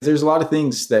There's a lot of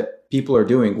things that people are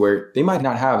doing where they might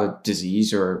not have a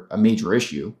disease or a major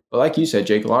issue. But like you said,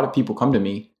 Jake, a lot of people come to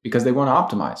me because they want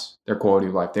to optimize their quality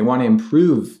of life. They want to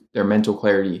improve their mental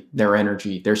clarity, their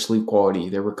energy, their sleep quality,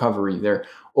 their recovery, their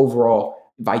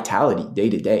overall vitality day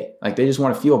to day. Like they just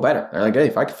want to feel better. They're like, hey,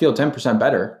 if I could feel 10%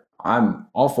 better, I'm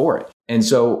all for it. And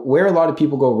so where a lot of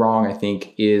people go wrong, I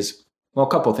think, is, well, a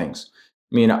couple of things.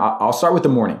 I mean, I'll start with the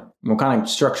morning. We'll kind of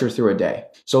structure through a day.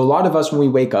 So a lot of us, when we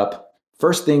wake up,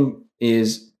 first thing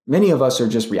is many of us are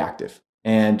just reactive.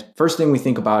 And first thing we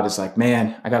think about is like,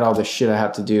 man, I got all this shit I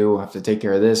have to do. I have to take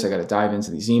care of this. I got to dive into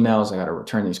these emails. I got to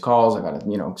return these calls. I got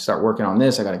to, start working on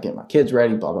this. I got to get my kids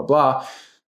ready, blah, blah, blah.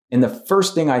 And the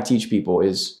first thing I teach people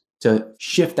is to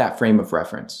shift that frame of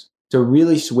reference, to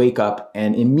really wake up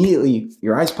and immediately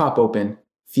your eyes pop open,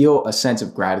 feel a sense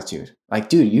of gratitude. Like,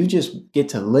 dude, you just get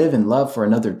to live and love for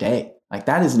another day. Like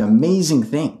that is an amazing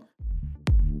thing.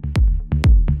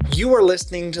 You are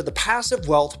listening to the Passive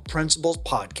Wealth Principles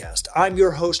Podcast. I'm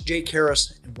your host, Jake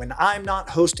Harris, and when I'm not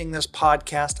hosting this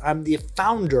podcast, I'm the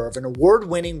founder of an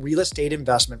award-winning real estate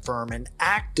investment firm and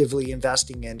actively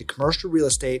investing into commercial real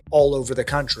estate all over the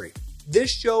country. This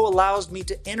show allows me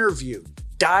to interview,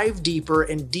 dive deeper,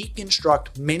 and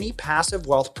deconstruct many passive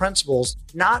wealth principles,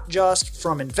 not just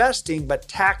from investing, but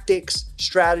tactics,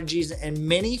 strategies, and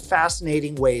many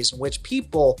fascinating ways in which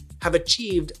people have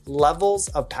achieved levels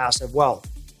of passive wealth.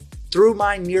 Through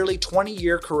my nearly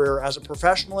 20-year career as a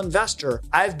professional investor,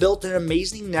 I've built an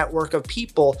amazing network of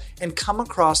people and come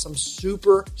across some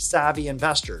super savvy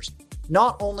investors.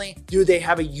 Not only do they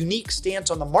have a unique stance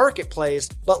on the marketplace,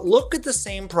 but look at the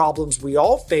same problems we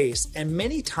all face and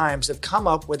many times have come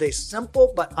up with a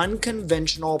simple but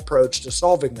unconventional approach to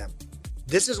solving them.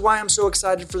 This is why I'm so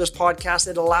excited for this podcast.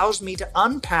 It allows me to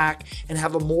unpack and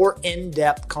have a more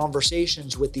in-depth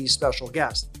conversations with these special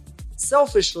guests.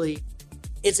 Selfishly,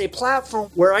 it's a platform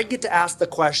where I get to ask the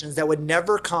questions that would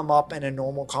never come up in a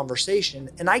normal conversation,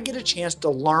 and I get a chance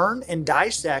to learn and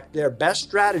dissect their best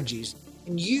strategies,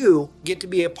 and you get to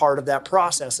be a part of that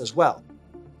process as well.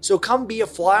 So come be a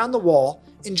fly on the wall,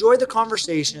 enjoy the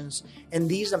conversations, and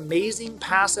these amazing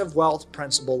passive wealth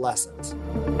principle lessons.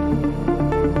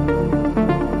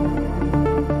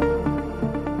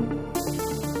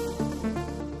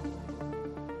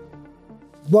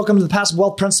 Welcome to the Passive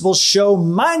Wealth Principles Show.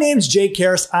 My name's Jake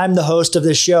Harris. I'm the host of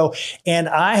this show, and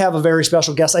I have a very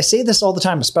special guest. I say this all the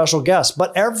time, a special guest,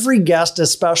 but every guest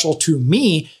is special to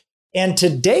me. And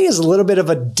today is a little bit of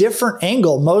a different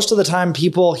angle. Most of the time,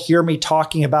 people hear me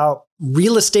talking about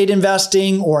real estate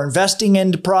investing or investing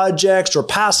into projects or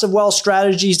passive wealth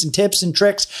strategies and tips and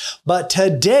tricks. But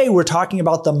today, we're talking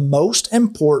about the most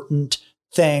important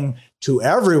thing to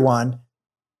everyone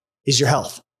is your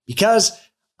health. Because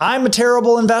I'm a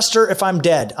terrible investor if I'm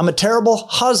dead. I'm a terrible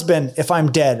husband if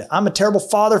I'm dead. I'm a terrible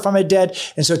father if I'm dead.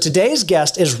 And so today's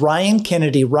guest is Ryan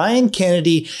Kennedy. Ryan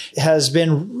Kennedy has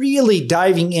been really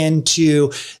diving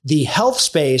into the health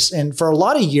space and for a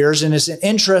lot of years, and it's an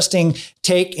interesting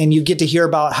take, and you get to hear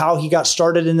about how he got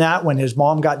started in that when his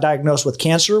mom got diagnosed with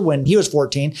cancer when he was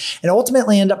 14 and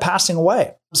ultimately ended up passing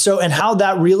away. So, and how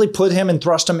that really put him and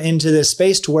thrust him into this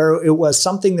space to where it was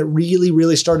something that really,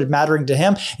 really started mattering to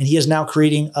him. And he is now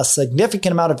creating a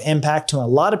significant amount of impact to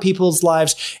a lot of people's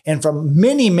lives. And from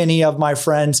many, many of my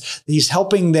friends, he's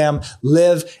helping them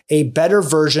live a better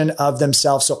version of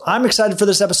themselves. So I'm excited for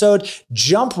this episode.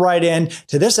 Jump right in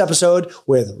to this episode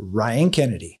with Ryan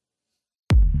Kennedy.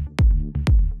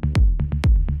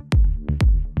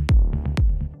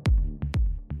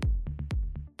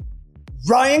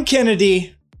 Ryan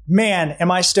Kennedy. Man,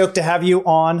 am I stoked to have you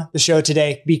on the show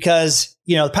today because,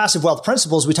 the passive wealth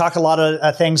principles, we talk a lot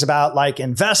of things about like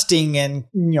investing and,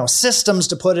 systems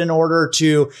to put in order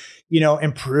to,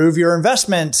 improve your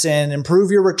investments and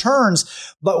improve your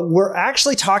returns. But we're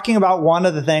actually talking about one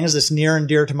of the things that's near and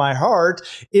dear to my heart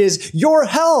is your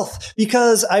health,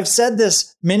 because I've said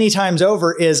this many times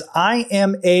over is I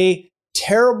am a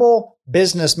terrible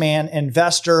businessman,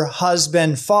 investor,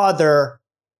 husband, father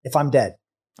if I'm dead.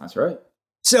 That's right.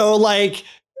 So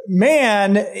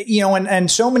man, and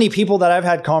so many people that I've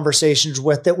had conversations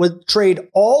with that would trade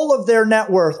all of their net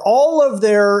worth, all of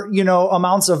their,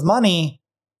 amounts of money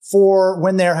for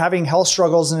when they're having health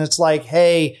struggles. And it's like,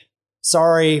 hey,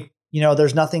 sorry,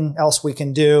 there's nothing else we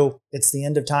can do. It's the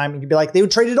end of time. And you'd be like, they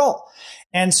would trade it all.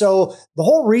 And so the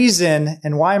whole reason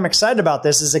and why I'm excited about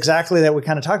this is exactly that we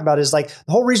kind of talked about is like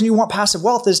the whole reason you want passive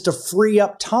wealth is to free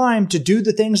up time to do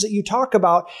the things that you talk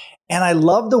about. And I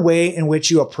love the way in which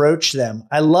you approach them.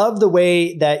 I love the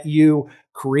way that you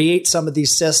create some of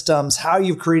these systems, how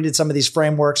you've created some of these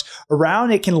frameworks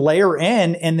around it can layer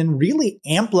in and then really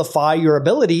amplify your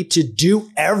ability to do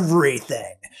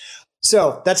everything.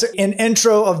 So that's an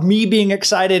intro of me being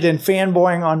excited and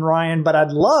fanboying on Ryan, but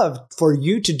I'd love for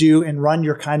you to do and run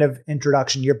your kind of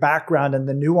introduction, your background and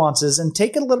the nuances, and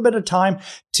take a little bit of time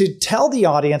to tell the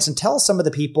audience and tell some of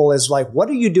the people is like, what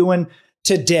are you doing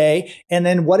today? And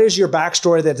then what is your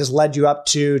backstory that has led you up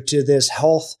to this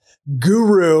health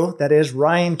guru that is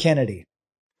Ryan Kennedy?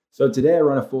 So today I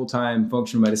run a full-time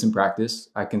functional medicine practice.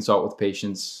 I consult with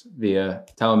patients via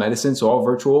telemedicine, so all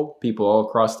virtual, people all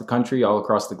across the country, all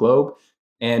across the globe,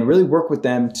 and really work with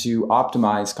them to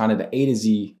optimize kind of the A to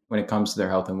Z when it comes to their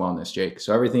health and wellness, Jake.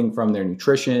 So everything from their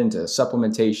nutrition to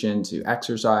supplementation to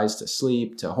exercise to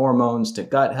sleep to hormones to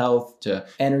gut health to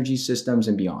energy systems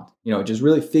and beyond. Just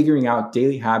really figuring out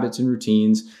daily habits and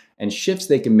routines and shifts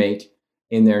they can make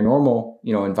in their normal,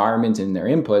 environment and their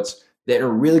inputs that are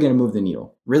really going to move the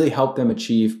needle, really help them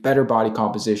achieve better body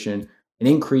composition, an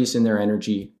increase in their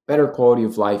energy, better quality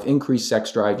of life, increased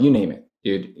sex drive, you name it.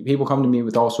 Dude, people come to me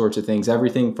with all sorts of things,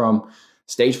 everything from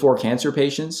stage 4 cancer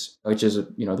patients, which is,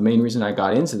 the main reason I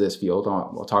got into this field.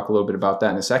 We'll talk a little bit about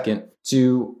that in a second,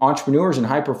 to entrepreneurs and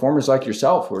high performers like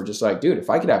yourself who are just like, dude,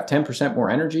 if I could have 10% more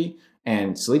energy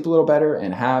and sleep a little better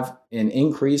and have an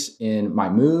increase in my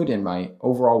mood and my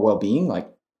overall well-being,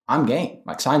 like, I'm game.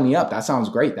 Like, sign me up. That sounds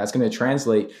great. That's going to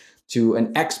translate to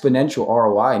an exponential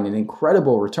ROI and an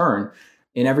incredible return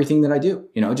in everything that I do,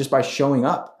 just by showing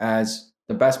up as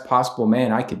the best possible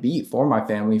man I could be for my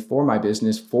family, for my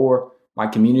business, for my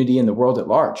community and the world at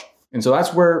large. And so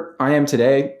that's where I am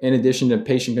today. In addition to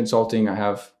patient consulting, I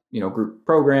have, group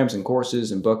programs and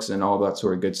courses and books and all that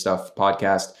sort of good stuff,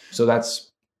 podcast. So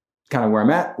that's kind of where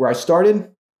I'm at. Where I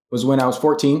started was when I was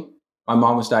 14. My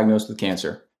mom was diagnosed with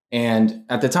cancer. And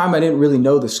at the time, I didn't really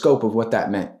know the scope of what that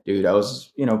meant, dude. I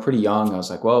was, pretty young. I was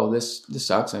like, well, this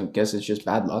sucks. I guess it's just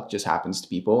bad luck, just happens to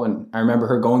people. And I remember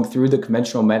her going through the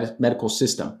conventional medical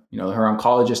system, her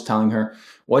oncologist telling her,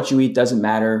 what you eat doesn't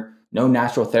matter. No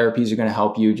natural therapies are going to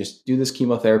help you. Just do this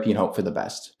chemotherapy and hope for the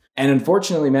best. And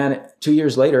unfortunately, man, 2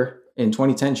 years later, in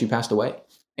 2010, she passed away.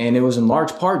 And it was in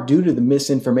large part due to the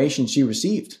misinformation she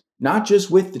received, not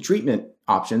just with the treatment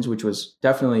options, which was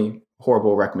definitely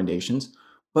horrible recommendations,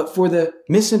 but for the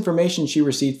misinformation she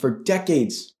received for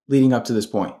decades leading up to this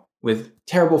point, with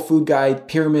terrible food guide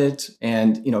pyramids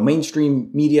and, mainstream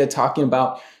media talking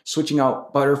about switching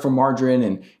out butter for margarine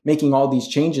and making all these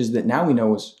changes that now we know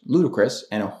was ludicrous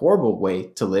and a horrible way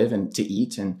to live and to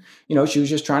eat. And, she was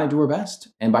just trying to do her best.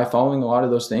 And by following a lot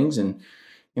of those things and,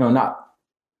 not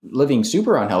living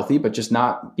super unhealthy, but just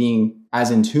not being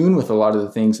as in tune with a lot of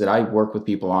the things that I work with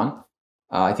people on,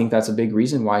 I think that's a big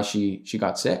reason why she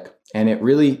got sick. And it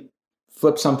really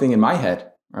flipped something in my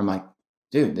head where I'm like,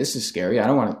 dude, this is scary. I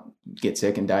don't want to get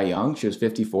sick and die young. She was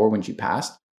 54 when she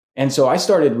passed. And so I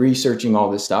started researching all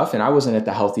this stuff, and I wasn't at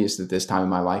the healthiest at this time in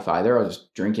my life either. I was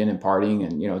just drinking and partying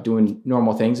and, doing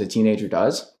normal things a teenager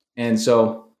does. And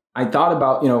so I thought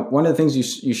about, one of the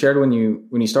things you shared when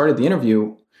you started the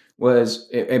interview was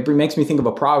it makes me think of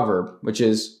a proverb, which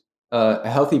is a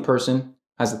healthy person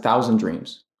has 1,000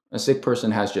 dreams. A sick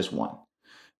person has just one.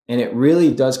 And it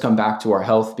really does come back to our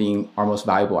health being our most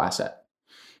valuable asset.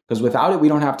 Because without it, we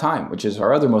don't have time, which is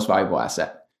our other most valuable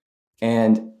asset.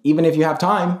 And even if you have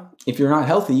time, if you're not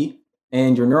healthy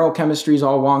and your neurochemistry is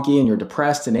all wonky and you're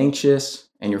depressed and anxious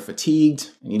and you're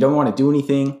fatigued and you don't want to do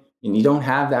anything and you don't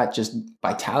have that just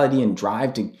vitality and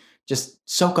drive to just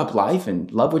soak up life and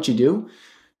love what you do,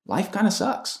 life kind of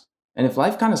sucks. And if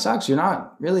life kind of sucks, you're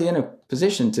not really in a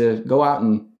position to go out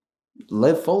and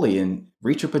live fully and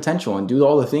reach your potential and do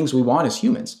all the things we want as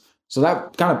humans. So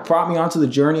that kind of brought me onto the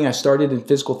journey. I started in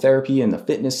physical therapy and the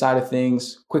fitness side of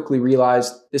things, quickly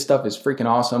realized this stuff is freaking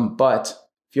awesome. But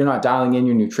if you're not dialing in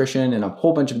your nutrition and a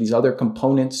whole bunch of these other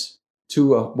components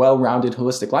to a well-rounded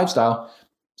holistic lifestyle,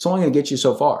 it's only going to get you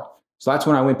so far. So that's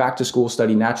when I went back to school,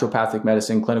 studied naturopathic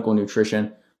medicine, clinical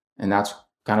nutrition. And that's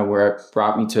kind of where it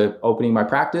brought me to opening my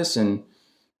practice. And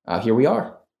here we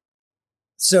are.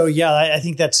 So yeah, I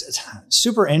think that's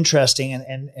super interesting.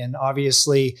 And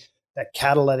obviously that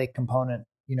catalytic component,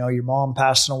 your mom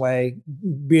passing away,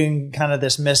 being kind of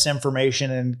this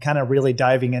misinformation and kind of really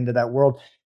diving into that world.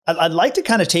 I'd like to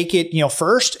kind of take it,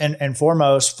 first and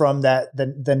foremost from that,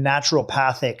 the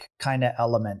naturopathic kind of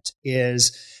element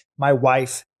is my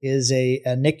wife is a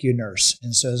NICU nurse.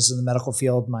 And so this is in the medical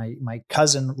field. My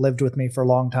cousin lived with me for a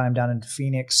long time down in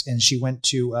Phoenix, and she went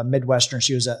to Midwestern.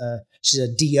 She's a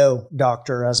DO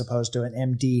doctor as opposed to an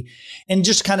MD, and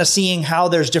just kind of seeing how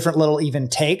there's different little even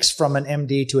takes from an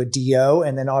MD to a DO.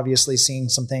 And then obviously seeing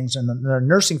some things in the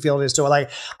nursing field is so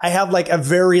like, I have like a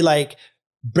very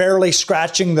barely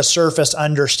scratching the surface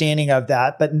understanding of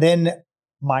that. But then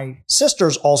my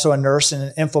sister's also a nurse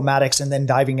in informatics, and then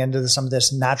diving into some of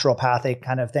this naturopathic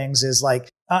kind of things is like,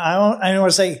 I don't want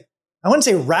to say, I wouldn't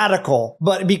say radical,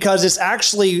 but because it's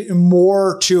actually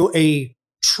more to a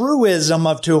truism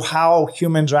of to how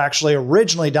humans are actually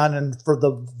originally done. And for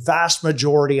the vast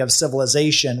majority of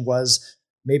civilization was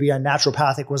maybe a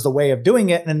naturopathic was the way of doing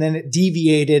it. And then it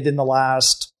deviated in the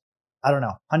last,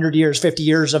 100 years, 50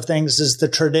 years of things is the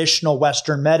traditional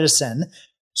Western medicine.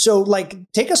 So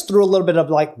like, take us through a little bit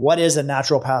of like, what is a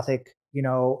naturopathic,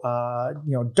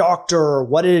 doctor, or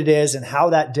what it is and how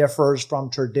that differs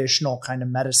from traditional kind of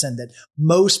medicine that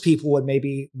most people would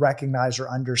maybe recognize or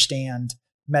understand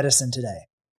medicine today.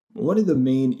 One of the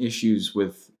main issues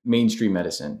with mainstream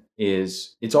medicine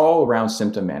is it's all around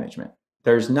symptom management.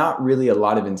 There's not really a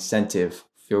lot of incentive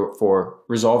for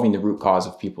resolving the root cause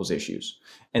of people's issues.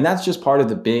 And that's just part of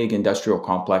the big industrial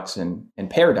complex and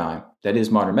paradigm that is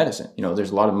modern medicine.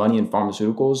 There's a lot of money in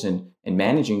pharmaceuticals and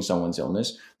managing someone's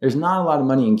illness. There's not a lot of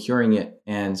money in curing it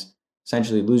and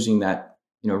essentially losing that,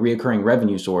 reoccurring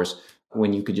revenue source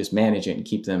when you could just manage it and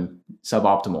keep them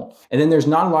suboptimal. And then there's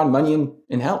not a lot of money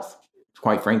in health,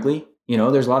 quite frankly.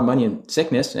 There's a lot of money in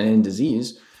sickness and in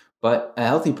disease, but a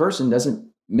healthy person doesn't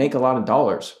make a lot of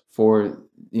dollars for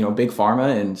big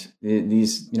pharma and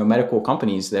these medical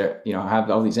companies that have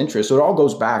all these interests. So it all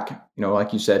goes back,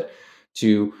 like you said,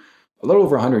 to a little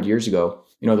over 100 years ago.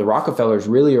 The Rockefellers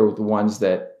really are the ones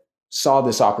that saw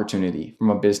this opportunity from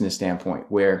a business standpoint,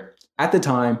 where at the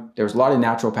time there was a lot of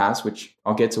naturopaths, which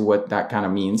I'll get to what that kind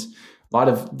of means. A lot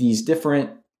of these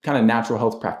different kind of natural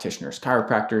health practitioners,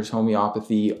 chiropractors,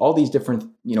 homeopathy, all these different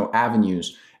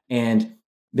avenues, and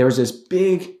there was this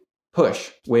big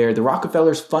push where the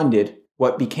Rockefellers funded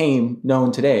what became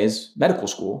known today as medical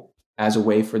school as a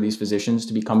way for these physicians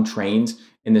to become trained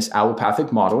in this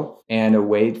allopathic model and a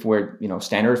way where,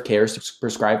 standard of care is to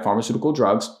prescribe pharmaceutical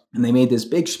drugs. And they made this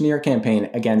big smear campaign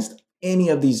against any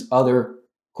of these other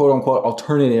quote unquote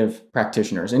alternative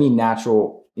practitioners, any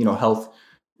natural, health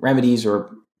remedies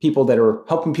or people that are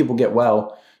helping people get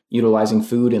well, utilizing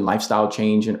food and lifestyle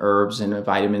change and herbs and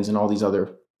vitamins and all these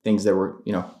other things that were,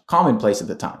 commonplace at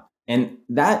the time. And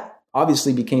that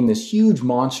obviously became this huge,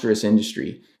 monstrous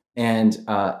industry. And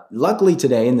luckily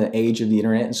today, in the age of the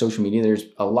internet and social media, there's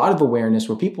a lot of awareness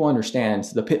where people understand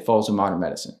the pitfalls of modern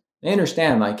medicine. They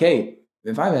understand like, hey,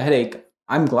 if I have a headache,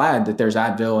 I'm glad that there's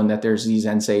Advil and that there's these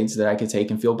NSAIDs that I could take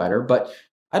and feel better. But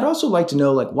I'd also like to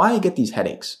know why I get these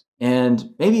headaches.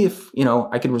 And maybe if,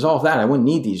 I could resolve that, I wouldn't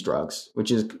need these drugs,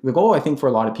 which is the goal, I think, for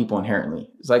a lot of people inherently.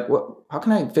 It's like, how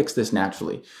can I fix this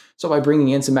naturally? So by bringing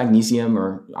in some magnesium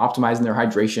or optimizing their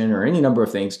hydration or any number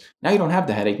of things, now you don't have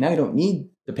the headache. Now you don't need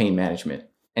the pain management.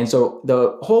 And so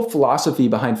the whole philosophy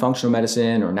behind functional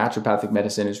medicine or naturopathic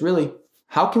medicine is really,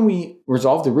 how can we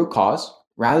resolve the root cause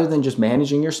rather than just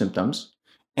managing your symptoms?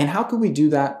 And how can we do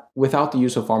that without the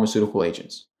use of pharmaceutical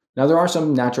agents? Now, there are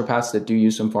some naturopaths that do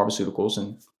use some pharmaceuticals,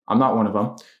 and I'm not one of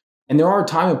them. And there are a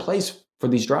time and place for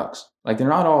these drugs. They're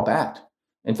not all bad.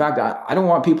 In fact, I don't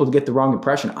want people to get the wrong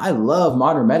impression. I love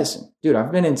modern medicine. Dude,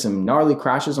 I've been in some gnarly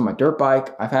crashes on my dirt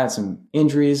bike. I've had some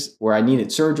injuries where I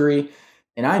needed surgery.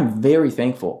 And I'm very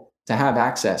thankful to have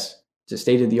access to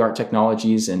state-of-the-art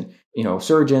technologies and,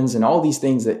 surgeons and all these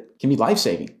things that can be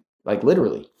life-saving,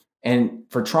 literally. And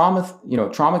for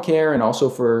trauma care and also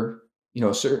for,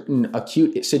 certain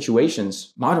acute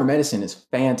situations, modern medicine is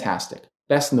fantastic.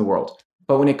 Best in the world.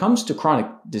 But when it comes to chronic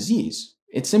disease,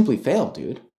 it simply failed,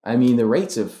 dude. I mean, the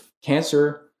rates of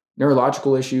cancer,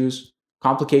 neurological issues,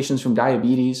 complications from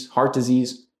diabetes, heart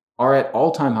disease are at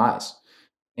all-time highs.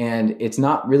 And it's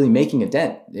not really making a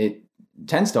dent. It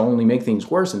tends to only make things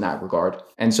worse in that regard.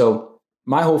 And so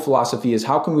my whole philosophy is,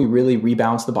 how can we really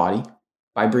rebalance the body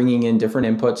by bringing in different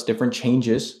inputs, different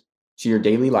changes to your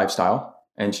daily lifestyle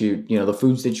and to, the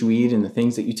foods that you eat and the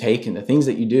things that you take and the things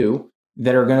that you do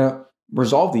that are going to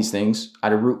resolve these things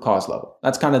at a root cause level.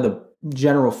 That's kind of the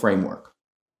general framework.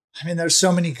 I mean, there's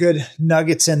so many good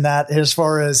nuggets in that as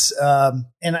far as,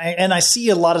 and I see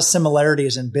a lot of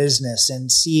similarities in business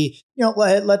and see,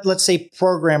 let's say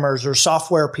programmers or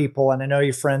software people. And I know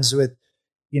you're friends with,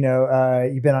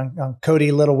 you've been on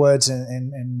Cody Littlewood's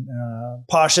and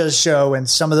Pasha's show and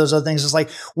some of those other things. It's like,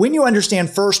 when you understand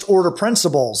first order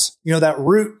principles, that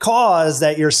root cause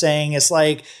that you're saying, it's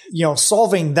like,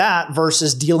 solving that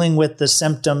versus dealing with the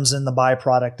symptoms and the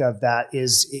byproduct of that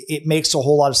it makes a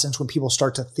whole lot of sense when people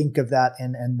start to think of that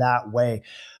in that way.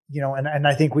 And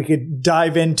I think we could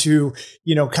dive into,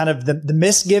 kind of the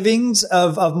misgivings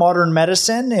of modern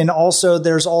medicine. And also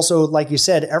there's also, like you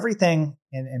said, everything,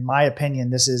 in my opinion,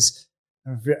 this is,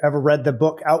 have you ever read the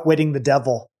book Outwitting the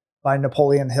Devil by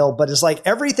Napoleon Hill? But it's like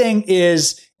everything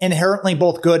is inherently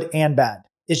both good and bad.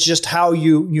 It's just how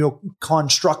you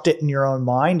construct it in your own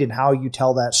mind and how you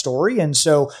tell that story. And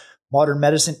so modern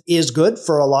medicine is good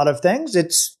for a lot of things.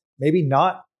 It's maybe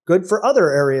not good for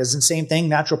other areas. And same thing,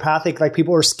 naturopathic, like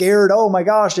people are scared. Oh my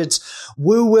gosh, it's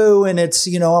woo woo. And it's,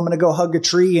 I'm going to go hug a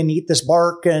tree and eat this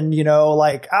bark. And,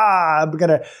 I'm going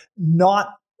to not,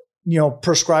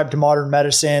 prescribe to modern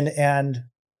medicine. And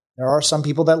there are some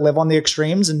people that live on the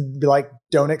extremes and be like,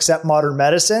 don't accept modern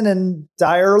medicine and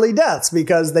die early deaths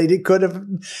because they could have,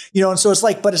 and so it's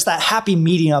like, but it's that happy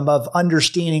medium of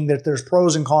understanding that there's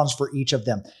pros and cons for each of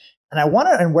them.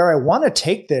 And where I want to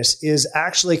take this is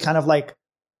actually kind of like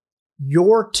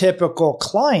your typical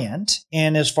client.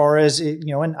 And as far as,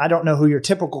 and I don't know who your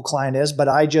typical client is, but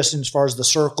as far as the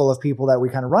circle of people that we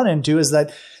kind of run into is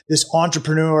that this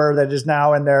entrepreneur that is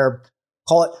now in their,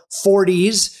 call it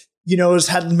 40s, has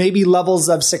had maybe levels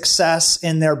of success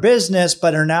in their business,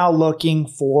 but are now looking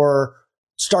for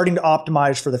starting to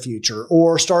optimize for the future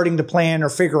or starting to plan or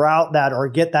figure out that or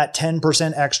get that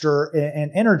 10% extra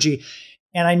in energy.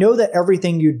 And I know that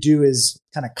everything you do is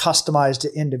kind of customized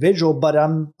to individual, but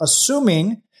I'm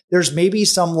assuming there's maybe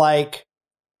some like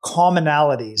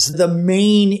commonalities, the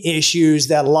main issues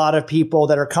that a lot of people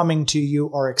that are coming to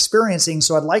you are experiencing.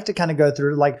 So I'd like to kind of go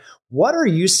through like, what are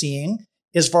you seeing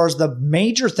as far as the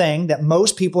major thing that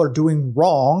most people are doing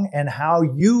wrong and how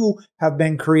you have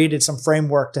been created some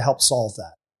framework to help solve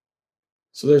that?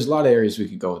 So there's a lot of areas we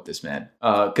could go with this, man,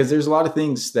 because there's a lot of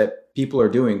things that people are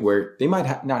doing where they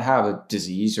might not have a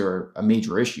disease or a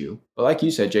major issue. But like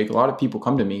you said, Jake, a lot of people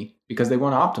come to me because they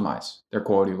want to optimize their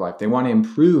quality of life. They want to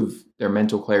improve their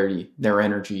mental clarity, their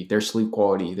energy, their sleep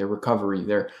quality, their recovery,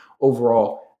 their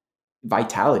overall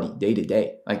vitality day to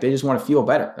day. Like they just want to feel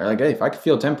better. They're like, hey, if I could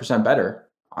feel 10% better,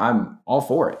 I'm all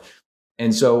for it.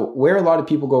 And so where a lot of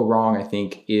people go wrong, I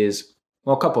think, is,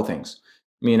 well, a couple of things.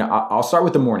 I mean, I'll start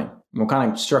with the morning. We'll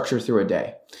kind of structure through a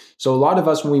day. So a lot of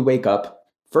us, when we wake up,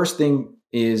 first thing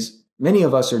is many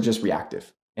of us are just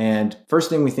reactive. And first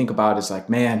thing we think about is like,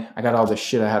 man, I got all this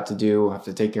shit I have to do. I have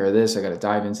to take care of this. I got to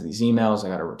dive into these emails. I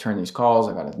got to return these calls.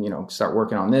 I got to, start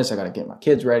working on this. I got to get my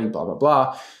kids ready, blah, blah,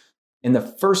 blah. And the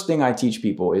first thing I teach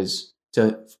people is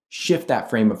to shift that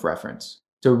frame of reference,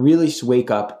 to really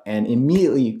wake up and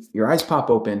immediately your eyes pop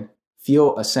open,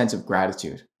 feel a sense of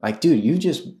gratitude. Like, dude, you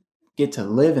just get to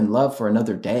live and love for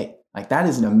another day. Like that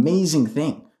is an amazing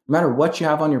thing. No matter what you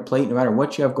have on your plate, no matter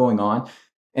what you have going on.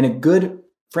 And a good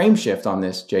frame shift on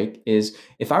this, Jake, is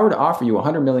if I were to offer you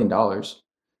 $100 million,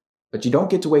 but you don't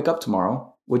get to wake up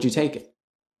tomorrow, would you take it?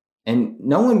 And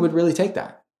no one would really take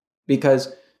that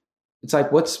because it's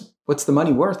like, what's the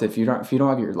money worth if you don't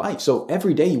have your life? So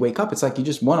every day you wake up, it's like you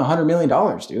just won $100 million,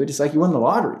 dude. It's like you won the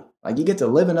lottery. Like you get to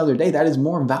live another day. That is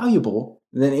more valuable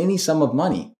than any sum of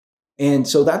money. And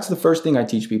so that's the first thing I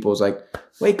teach people is like,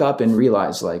 wake up and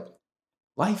realize like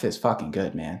life is fucking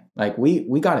good, man. Like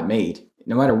we got it made.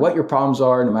 No matter what your problems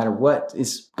are, no matter what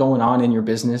is going on in your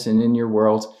business and in your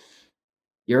world,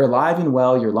 you're alive and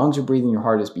well, your lungs are breathing, your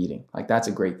heart is beating. Like that's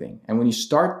a great thing. And when you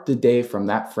start the day from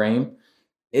that frame,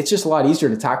 it's just a lot easier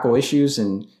to tackle issues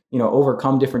and,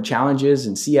 overcome different challenges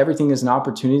and see everything as an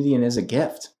opportunity and as a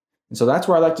gift. And so that's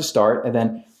where I like to start. And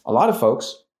then a lot of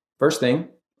folks, first thing,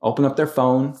 open up their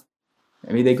phone.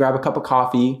 Maybe they grab a cup of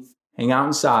coffee, hang out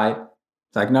inside.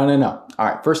 It's like, no. All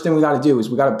right, first thing we got to do is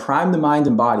we got to prime the mind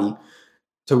and body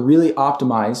to really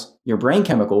optimize your brain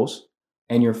chemicals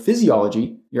and your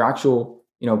physiology, your actual,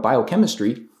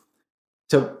 biochemistry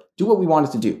to do what we want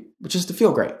it to do, which is to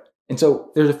feel great. And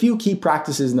so there's a few key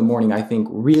practices in the morning I think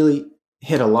really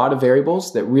hit a lot of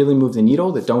variables that really move the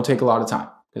needle that don't take a lot of time.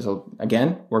 Because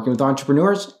again, working with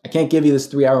entrepreneurs, I can't give you this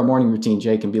 3-hour morning routine,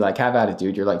 Jake, and be like, have at it,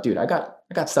 dude. You're like, dude, I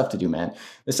got stuff to do, man.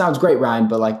 This sounds great, Ryan,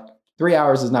 but like 3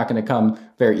 hours is not going to come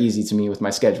very easy to me with my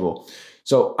schedule.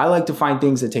 So I like to find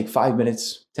things that take 5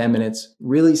 minutes, 10 minutes,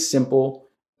 really simple,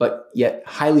 but yet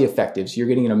highly effective. So you're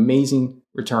getting an amazing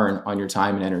return on your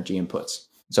time and energy inputs.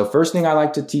 So first thing I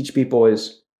like to teach people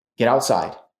is get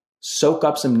outside, soak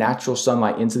up some natural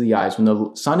sunlight into the eyes. When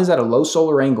the sun is at a low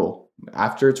solar angle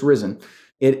after it's risen,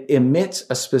 it emits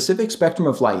a specific spectrum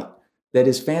of light that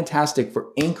is fantastic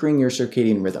for anchoring your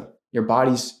circadian rhythm, your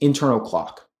body's internal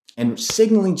clock, and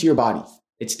signaling to your body,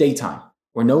 it's daytime.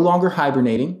 We're no longer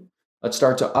hibernating. Let's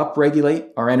start to upregulate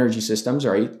our energy systems,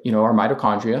 right? Our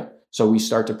mitochondria. So we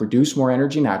start to produce more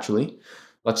energy naturally.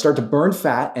 Let's start to burn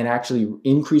fat and actually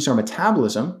increase our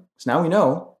metabolism. So now we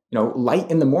know, light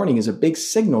in the morning is a big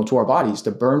signal to our bodies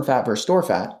to burn fat versus store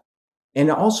fat. And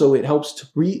also it helps to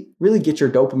really get your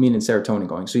dopamine and serotonin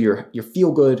going. So your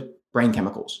feel-good brain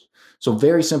chemicals. So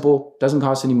very simple, doesn't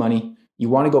cost any money. You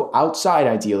want to go outside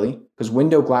ideally, because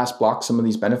window glass blocks some of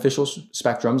these beneficial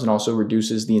spectrums and also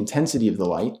reduces the intensity of the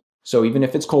light. So even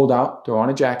if it's cold out, throw on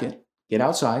a jacket, get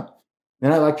outside.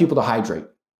 Then I like people to hydrate.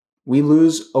 We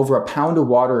lose over a pound of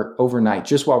water overnight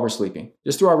just while we're sleeping,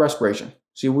 just through our respiration.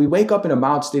 So we wake up in a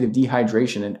mild state of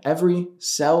dehydration, and every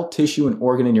cell, tissue, and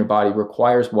organ in your body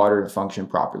requires water to function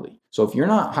properly. So if you're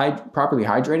not properly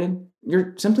hydrated,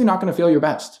 you're simply not going to feel your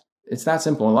best. It's that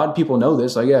simple. And a lot of people know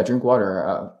this, like, yeah, drink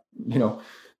water.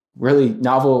 Really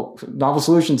novel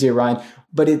solutions here, Ryan.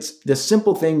 But it's the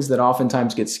simple things that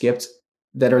oftentimes get skipped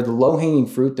that are the low-hanging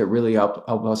fruit that really help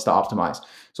us to optimize.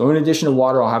 So in addition to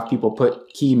water, I'll have people put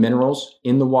key minerals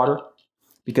in the water,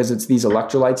 because it's these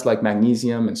electrolytes like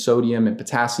magnesium and sodium and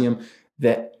potassium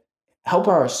that help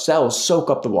our cells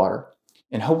soak up the water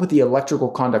and help with the electrical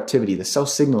conductivity, the cell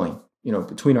signaling,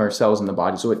 between our cells in the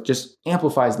body. So it just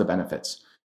amplifies the benefits.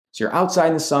 So you're outside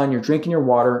in the sun, you're drinking your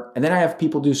water, and then I have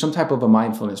people do some type of a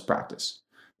mindfulness practice.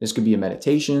 This could be a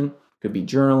meditation, could be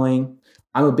journaling.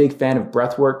 I'm a big fan of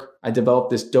breath work. I developed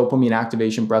this dopamine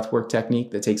activation breath work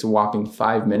technique that takes a whopping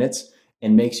 5 minutes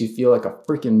and makes you feel like a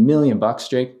freaking $1,000,000,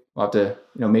 Jake. We'll have to,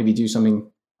 maybe do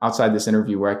something outside this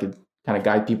interview where I could kind of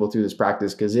guide people through this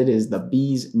practice, because it is the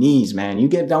bee's knees, man. You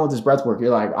get done with this breath work, you're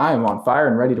like, I am on fire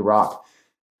and ready to rock.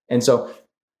 And so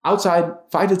outside,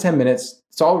 5 to 10 minutes,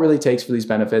 it's all it really takes for these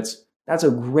benefits. That's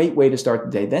a great way to start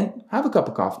the day. Then have a cup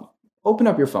of coffee, open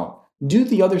up your phone, do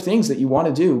the other things that you want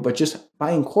to do, but just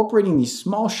by incorporating these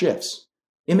small shifts,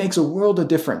 it makes a world of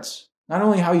difference. Not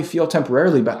only how you feel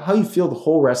temporarily, but how you feel the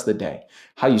whole rest of the day,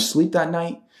 how you sleep that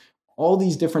night. All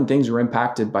these different things are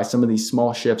impacted by some of these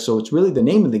small shifts. So it's really the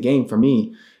name of the game for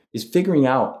me is figuring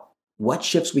out what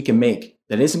shifts we can make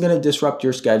that isn't going to disrupt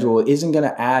your schedule, isn't going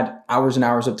to add hours and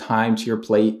hours of time to your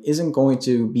plate, isn't going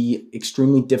to be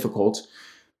extremely difficult,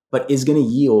 but is going to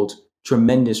yield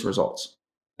tremendous results.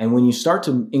 And when you start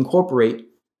to incorporate a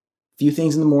few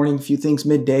things in the morning, a few things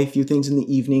midday, a few things in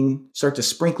the evening, start to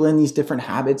sprinkle in these different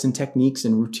habits and techniques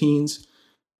and routines,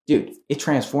 dude, it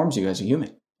transforms you as a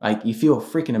human. Like, you feel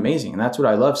freaking amazing. And that's what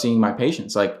I love seeing my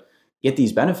patients, like, get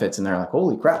these benefits. And they're like,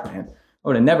 holy crap, man. I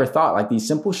would have never thought, like, these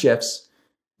simple shifts,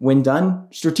 when done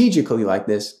strategically like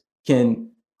this,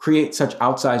 can create such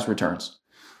outsized returns.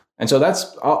 And so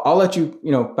I'll let you,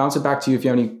 bounce it back to you if you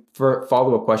have any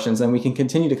follow-up questions. Then we can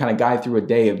continue to kind of guide through a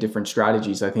day of different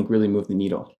strategies I think really move the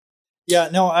needle. Yeah,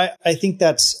 no, I think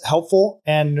that's helpful.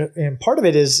 And part of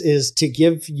it is to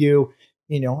give you,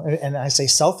 and I say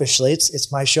selfishly,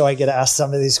 it's my show. I get to ask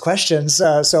some of these questions.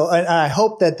 So I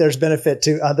hope that there's benefit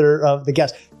to other of the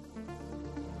guests.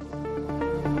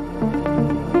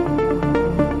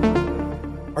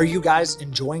 Are you guys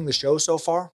enjoying the show so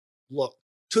far? Look,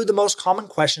 two of the most common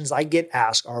questions I get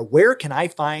asked are, where can I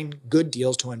find good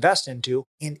deals to invest into?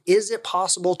 And is it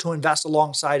possible to invest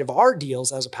alongside of our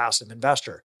deals as a passive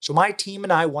investor? So my team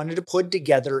and I wanted to put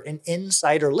together an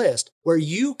insider list where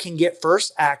you can get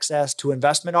first access to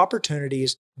investment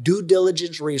opportunities, due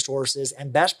diligence resources,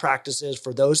 and best practices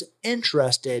for those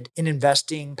interested in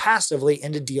investing passively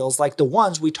into deals like the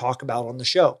ones we talk about on the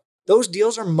show. Those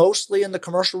deals are mostly in the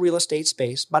commercial real estate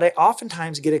space, but I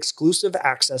oftentimes get exclusive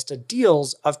access to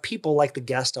deals of people like the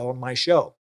guest on my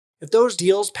show. If those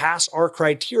deals pass our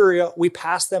criteria, we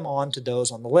pass them on to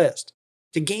those on the list.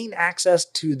 To gain access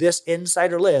to this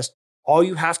insider list, all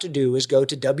you have to do is go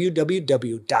to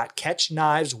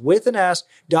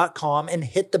www.catchkniveswithans.com and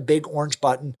hit the big orange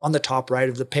button on the top right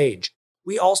of the page.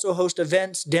 We also host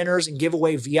events, dinners, and give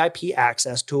away VIP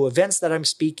access to events that I'm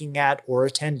speaking at or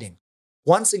attending.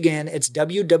 Once again, it's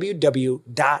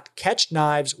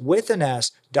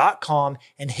www.catchkniveswithans.com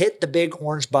and hit the big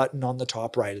orange button on the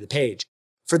top right of the page.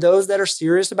 For those that are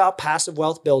serious about passive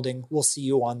wealth building, we'll see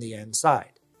you on the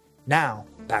inside. Now,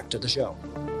 back to the show.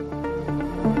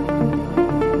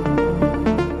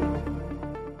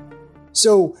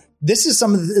 So this is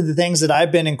some of the things that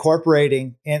I've been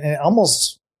incorporating and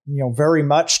almost, very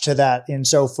much to that. And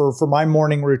so for my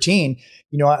morning routine,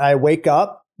 I wake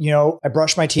up, I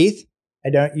brush my teeth. I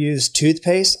don't use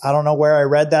toothpaste. I don't know where I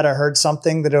read that. I heard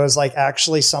something that it was like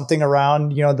actually something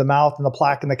around, the mouth and the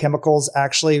plaque and the chemicals.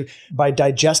 Actually, by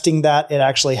digesting that, it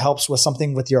actually helps with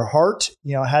something with your heart.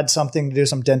 I had something to do.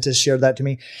 Some dentist shared that to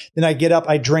me. Then I get up,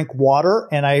 I drink water,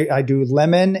 and I do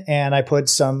lemon, and I put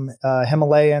some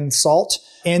Himalayan salt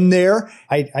in there.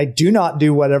 I do not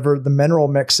do whatever the mineral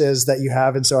mix is that you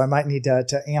have. And so I might need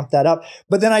to amp that up.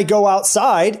 But then I go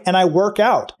outside and I work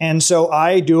out. And so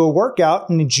I do a workout,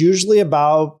 and it's usually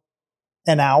about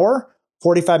an hour,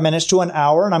 45 minutes to an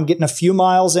hour. And I'm getting a few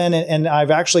miles in. And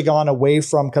I've actually gone away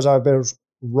from, because I was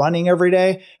running every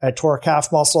day. I tore a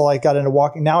calf muscle. I got into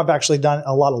walking. Now I've actually done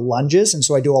a lot of lunges. And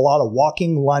so I do a lot of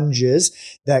walking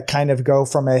lunges that kind of go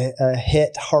from a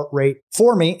hit heart rate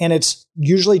for me. And it's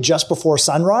usually just before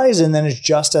sunrise. And then it's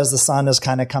just as the sun is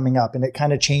kind of coming up, and it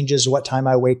kind of changes what time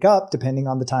I wake up depending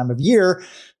on the time of year.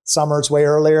 Summer, it's way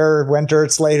earlier. Winter,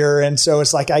 it's later. And so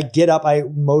it's like I get up, I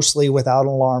mostly without an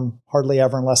alarm, hardly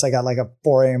ever, unless I got like a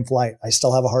 4 a.m. flight. I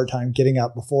still have a hard time getting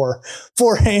up before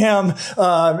 4 a.m.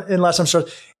 Unless I'm sure.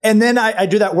 And then I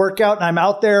do that workout and I'm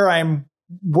out there. I'm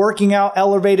working out,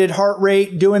 elevated heart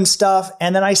rate, doing stuff.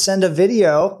 And then I send a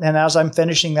video. And as I'm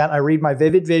finishing that, I read my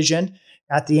vivid vision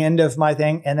at the end of my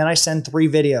thing. And then I send 3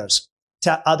 videos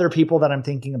to other people that I'm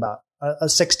thinking about. A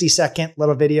 60-second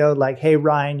little video like, hey,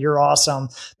 Ryan, you're awesome.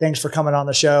 Thanks for coming on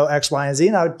the show, X, Y, and Z.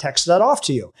 And I would text that off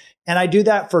to you. And I do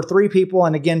that for 3 people.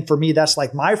 And again, for me, that's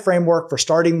like my framework for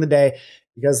starting the day.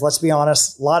 Because let's be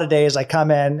honest, a lot of days I come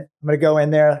in, I'm going to go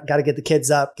in there, got to get the kids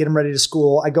up, get them ready to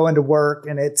school. I go into work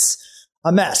and it's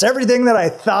a mess. Everything that I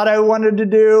thought I wanted to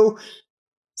do,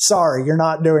 sorry, you're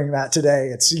not doing that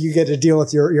today. You get to deal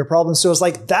with your problems. So it's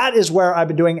like, that is where I've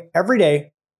been doing every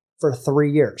day for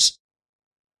 3 years.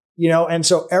 And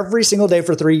so every single day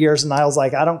for 3 years, and Niall's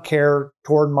like, I don't care,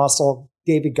 torn muscle,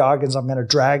 David Goggins, I'm going to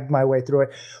drag my way through it.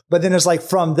 But then it's like,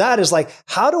 from that is like,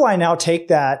 how do I now take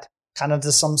that kind of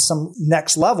to some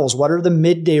next levels? What are the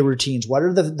midday routines? What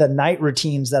are the night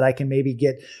routines that I can maybe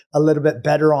get a little bit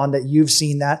better on that you've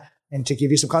seen that? And to give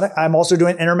you some context, I'm also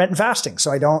doing intermittent fasting. So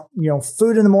I don't,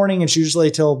 food in the morning, it's usually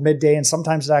till midday. And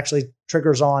sometimes it actually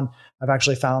triggers on. I've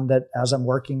actually found that as I'm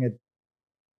working,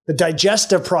 the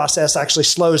digestive process actually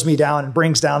slows me down and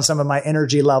brings down some of my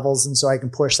energy levels. And so I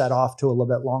can push that off to a little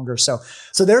bit longer. So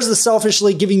there's the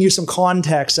selfishly giving you some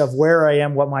context of where I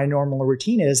am, what my normal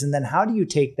routine is. And then how do you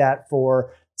take that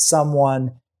for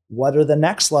someone? What are the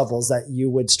next levels that you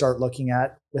would start looking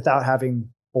at without having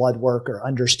blood work or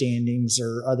understandings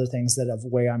or other things that of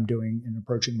way I'm doing and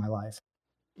approaching my life?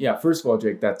 Yeah. First of all,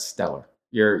 Jake, that's stellar.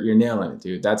 You're nailing it,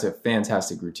 dude. That's a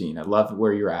fantastic routine. I love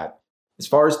where you're at. As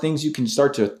far as things you can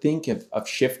start to think of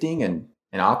shifting and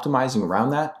optimizing around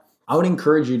that, I would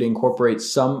encourage you to incorporate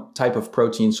some type of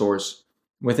protein source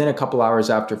within a couple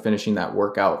hours after finishing that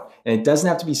workout. And it doesn't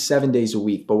have to be 7 days a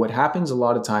week. But what happens a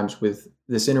lot of times with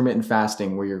this intermittent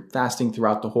fasting, where you're fasting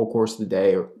throughout the whole course of the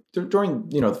day or during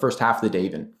the first half of the day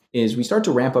even, is we start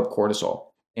to ramp up cortisol.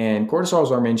 And cortisol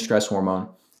is our main stress hormone.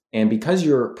 And because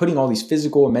you're putting all these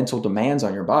physical and mental demands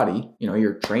on your body,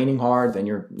 you're training hard, then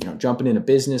you're jumping into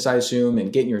business, I assume,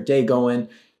 and getting your day going.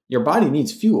 Your body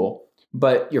needs fuel,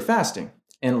 but you're fasting.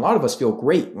 And a lot of us feel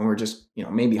great when we're just,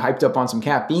 maybe hyped up on some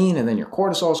caffeine, and then your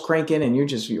cortisol's cranking and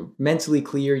you're mentally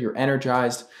clear, you're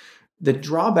energized. The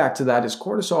drawback to that is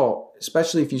cortisol,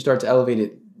 especially if you start to elevate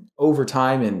it over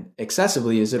time and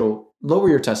excessively, is it'll lower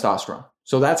your testosterone.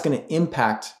 So that's going to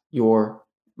impact your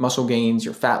muscle gains,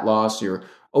 your fat loss, your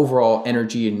overall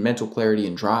energy and mental clarity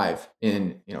and drive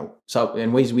in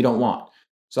ways we don't want.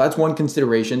 So that's one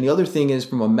consideration. The other thing is,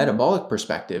 from a metabolic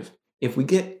perspective, if we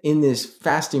get in this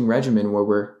fasting regimen where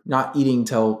we're not eating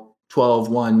till 12,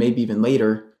 1, maybe even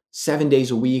later, 7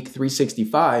 days a week,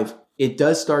 365, it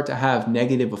does start to have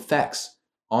negative effects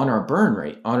on our burn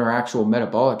rate, on our actual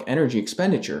metabolic energy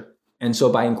expenditure. And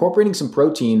so by incorporating some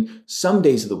protein some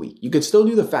days of the week, you could still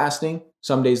do the fasting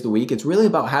some days of the week. It's really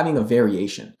about having a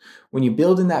variation. When you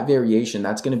build in that variation,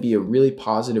 that's going to be a really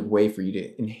positive way for you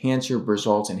to enhance your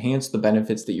results, enhance the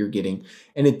benefits that you're getting.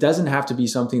 And it doesn't have to be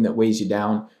something that weighs you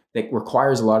down, that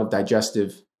requires a lot of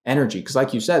digestive energy. Because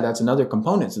like you said, that's another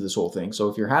component to this whole thing. So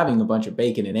if you're having a bunch of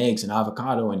bacon and eggs and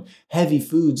avocado and heavy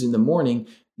foods in the morning,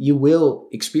 you will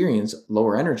experience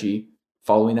lower energy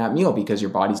following that meal because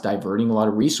your body's diverting a lot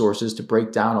of resources to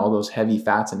break down all those heavy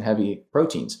fats and heavy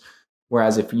proteins.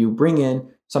 Whereas if you bring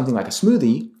in something like a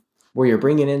smoothie, where you're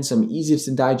bringing in some easy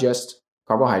to digest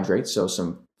carbohydrates, so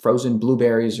some frozen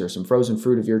blueberries or some frozen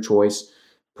fruit of your choice,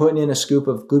 putting in a scoop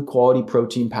of good quality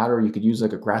protein powder. You could use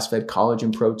like a grass-fed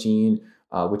collagen protein,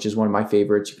 which is one of my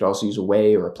favorites. You could also use a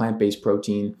whey or a plant-based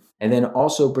protein. And then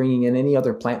also bringing in any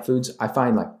other plant foods. I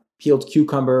find like peeled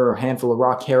cucumber or a handful of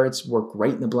raw carrots work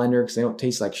great in the blender because they don't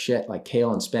taste like shit, like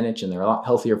kale and spinach, and they're a lot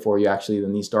healthier for you actually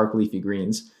than these dark leafy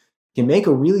greens. Can make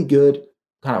a really good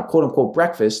kind of quote unquote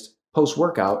breakfast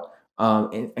post-workout.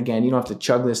 And again, you don't have to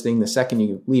chug this thing the second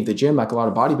you leave the gym, like a lot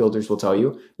of bodybuilders will tell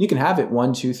you. You can have it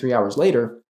 1, 2, 3 hours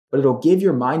later, but it'll give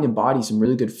your mind and body some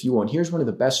really good fuel. And here's one of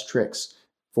the best tricks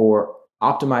for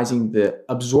optimizing the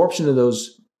absorption of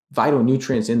those vital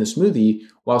nutrients in the smoothie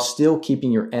while still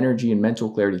keeping your energy and mental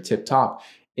clarity tip top,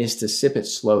 is to sip it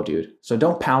slow, dude. So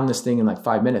don't pound this thing in like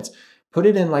 5 minutes. Put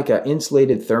it in like an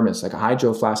insulated thermos, like a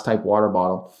hydro flask type water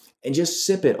bottle, and just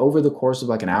sip it over the course of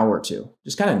like an hour or two.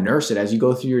 Just kind of nurse it as you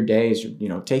go through your days,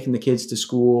 taking the kids to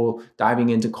school, diving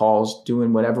into calls,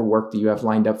 doing whatever work that you have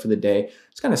lined up for the day.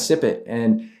 Just kind of sip it.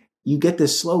 And you get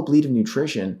this slow bleed of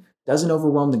nutrition. Doesn't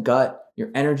overwhelm the gut. Your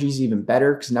energy is even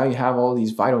better because now you have all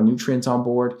these vital nutrients on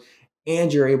board,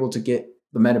 and you're able to get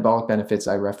the metabolic benefits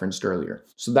I referenced earlier.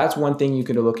 So that's one thing you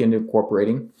could look into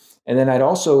incorporating. And then I'd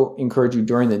also encourage you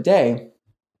during the day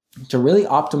to really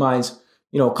optimize,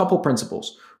 a couple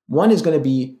principles. One is going to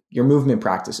be your movement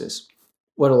practices.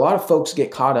 What a lot of folks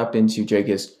get caught up into, Jake,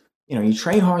 is, you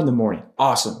train hard in the morning.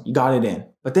 Awesome. You got it in.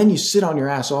 But then you sit on your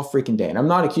ass all freaking day. And I'm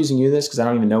not accusing you of this because I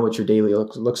don't even know what your daily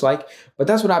looks like. But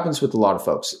that's what happens with a lot of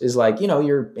folks is like,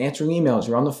 you're answering emails,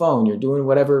 you're on the phone, you're doing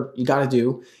whatever you got to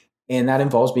do. And that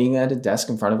involves being at a desk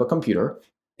in front of a computer.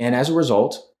 And as a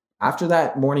result, after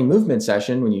that morning movement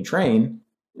session, when you train,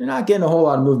 you're not getting a whole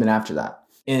lot of movement after that.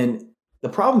 And the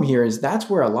problem here is that's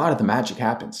where a lot of the magic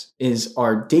happens, is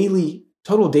our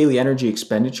total daily energy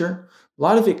expenditure. A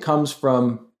lot of it comes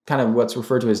from kind of what's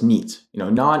referred to as NEAT,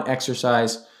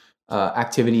 non-exercise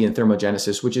activity and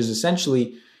thermogenesis, which is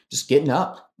essentially just getting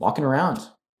up, walking around,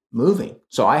 moving.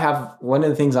 So I have one of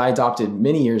the things I adopted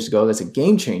many years ago that's a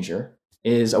game changer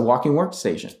is a walking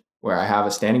workstation where I have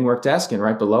a standing work desk, and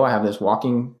right below I have this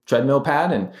walking treadmill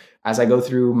pad. And as I go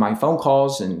through my phone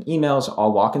calls and emails,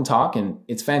 I'll walk and talk, and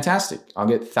it's fantastic. I'll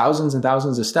get thousands and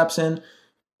thousands of steps in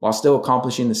while still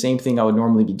accomplishing the same thing I would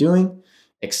normally be doing,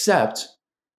 except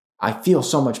I feel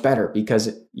so much better because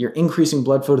you're increasing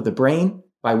blood flow to the brain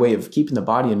by way of keeping the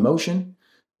body in motion,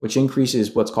 which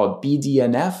increases what's called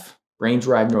BDNF,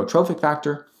 brain-derived neurotrophic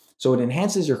factor. So it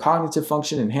enhances your cognitive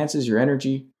function, enhances your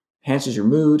energy, enhances your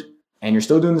mood, and you're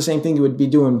still doing the same thing you would be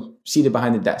doing seated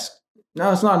behind the desk.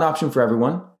 Now, it's not an option for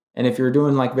everyone. And if you're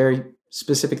doing like very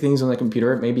specific things on the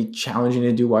computer, it may be challenging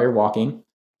to do while you're walking.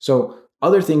 So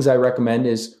other things I recommend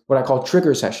is what I call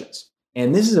trigger sessions.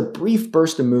 And this is a brief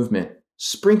burst of movement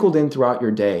sprinkled in throughout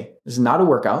your day. This is not a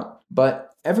workout,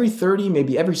 but every 30,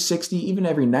 maybe every 60, even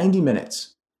every 90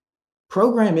 minutes,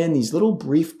 program in these little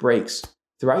brief breaks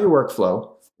throughout your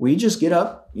workflow where you just get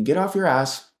up, you get off your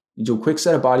ass, you do a quick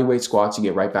set of body weight squats, you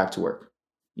get right back to work.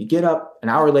 You get up an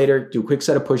hour later, do a quick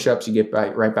set of push-ups, you get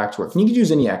right back to work. And you can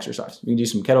use any exercise. You can do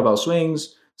some kettlebell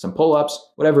swings, some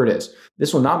pull-ups, whatever it is.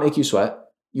 This will not make you sweat.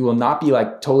 You will not be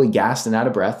like totally gassed and out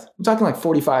of breath. I'm talking like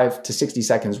 45 to 60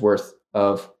 seconds worth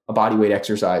of a body weight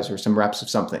exercise or some reps of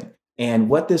something. And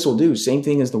what this will do, same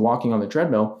thing as the walking on the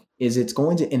treadmill, is it's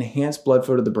going to enhance blood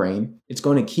flow to the brain. It's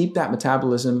going to keep that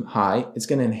metabolism high. It's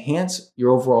going to enhance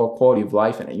your overall quality of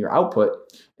life and your output.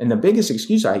 And the biggest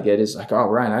excuse I get is like, oh,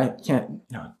 Ryan,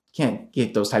 I can't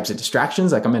get those types of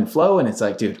distractions. Like I'm in flow. And it's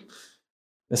like, dude,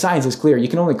 the science is clear. You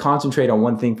can only concentrate on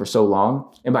one thing for so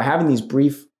long. And by having these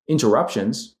brief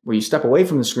interruptions where you step away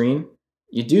from the screen,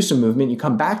 you do some movement, you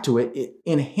come back to it, it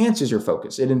enhances your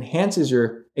focus. It enhances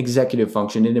your executive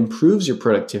function. It improves your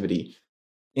productivity.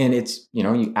 And it's,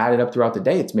 you add it up throughout the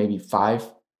day. It's maybe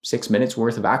 5-6 minutes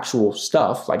worth of actual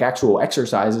stuff, like actual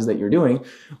exercises that you're doing.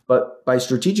 But by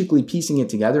strategically piecing it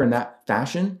together in that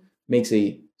fashion makes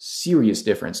a serious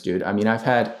difference, dude. I mean, I've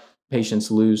had patients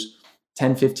lose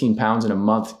 10, 15 pounds in a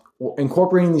month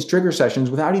incorporating these trigger sessions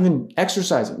without even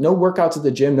exercising. No workouts at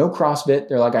the gym, no CrossFit.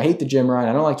 They're like, I hate the gym, Ryan.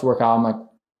 I don't like to work out. I'm like,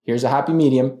 here's a happy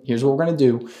medium. Here's what we're going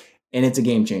to do. And it's a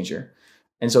game changer.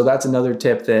 And so that's another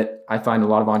tip that I find a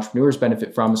lot of entrepreneurs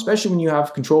benefit from, especially when you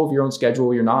have control of your own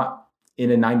schedule. You're not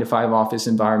in a 9-to-5 office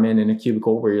environment in a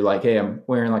cubicle where you're like, hey, I'm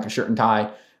wearing like a shirt and tie.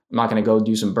 I'm not going to go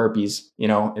do some burpees,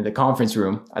 in the conference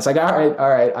room. I was like, all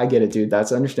right, I get it, dude.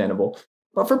 That's understandable.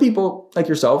 But for people like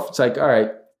yourself, it's like, all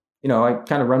right, I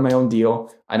kind of run my own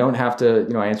deal. I don't have to,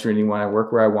 answer anyone. I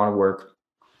work where I want to work.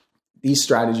 These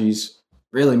strategies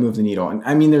really move the needle. And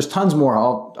I mean, there's tons more.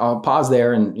 I'll pause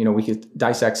there and, we could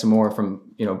dissect some more from,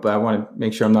 but I want to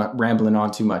make sure I'm not rambling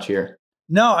on too much here.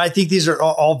 No, I think these are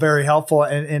all very helpful.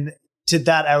 And to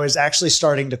that, I was actually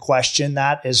starting to question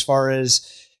that as far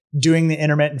as doing the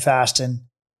intermittent fasting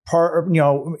part,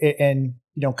 and,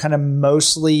 kind of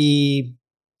mostly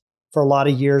for a lot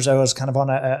of years, I was kind of on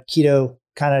a keto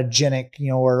kind of genic,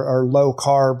 or low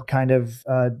carb kind of,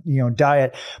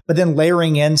 diet, but then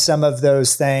layering in some of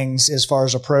those things as far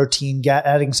as a protein,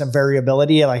 adding some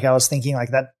variability. Like I was thinking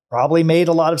like that probably made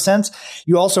a lot of sense.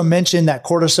 You also mentioned that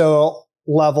cortisol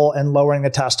level and lowering the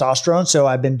testosterone. So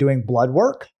I've been doing blood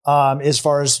work, as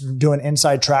far as doing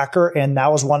inside tracker. And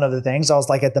that was one of the things I was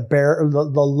like at the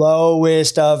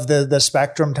lowest of the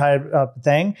spectrum type of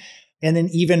thing. And then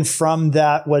even from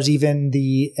that was even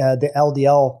the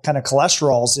LDL kind of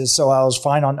cholesterols is, so I was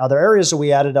fine on other areas. So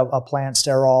we added a plant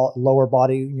sterol, lower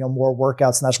body, more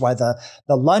workouts. And that's why the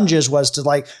lunges was to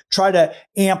like try to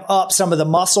amp up some of the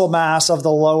muscle mass of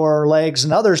the lower legs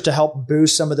and others to help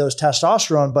boost some of those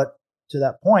testosterone. But to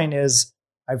that point is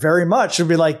I very much would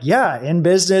be like, yeah, in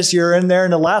business, you're in there.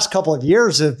 And the last couple of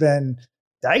years have been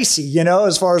dicey,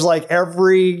 as far as like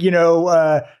every,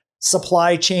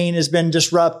 supply chain has been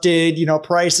disrupted,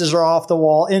 prices are off the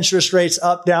wall, interest rates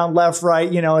up, down, left,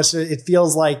 right, it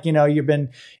feels like, you've been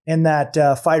in that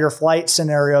fight or flight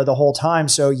scenario the whole time.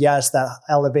 So yes, that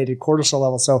elevated cortisol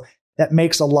level. So that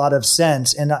makes a lot of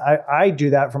sense. And I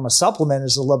do that from a supplement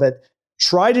is a little bit,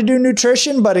 try to do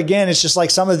nutrition, but again, it's just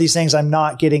like some of these things I'm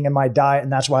not getting in my diet.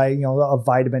 And that's why, a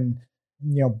vitamin,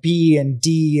 B and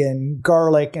D and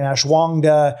garlic and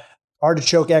ashwagandha,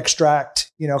 artichoke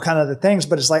extract, kind of the things,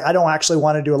 but it's like, I don't actually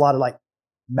want to do a lot of like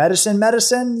medicine, I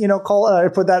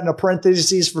put that in a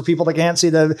parentheses for people that can't see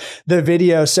the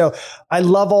video. So I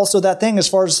love also that thing as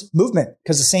far as movement,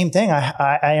 because the same thing,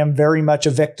 I am very much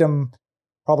a victim,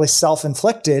 probably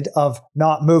self-inflicted, of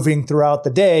not moving throughout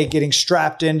the day, getting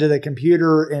strapped into the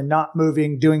computer and not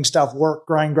moving, doing stuff, work,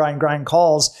 grind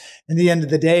calls. And at the end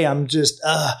of the day, I'm just,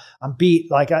 I'm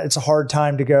beat. Like it's a hard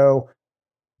time to go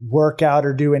work out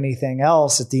or do anything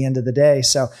else at the end of the day.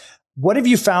 So what have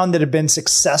you found that have been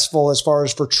successful as far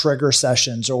as for trigger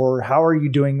sessions, or how are you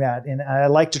doing that? And I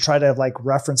like to try to have like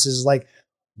references, like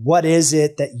what is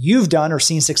it that you've done or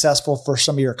seen successful for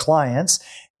some of your clients?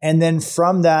 And then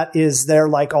from that, is there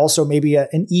like also maybe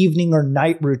an evening or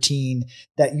night routine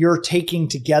that you're taking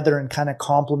together and kind of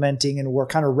complementing, and we're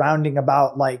kind of rounding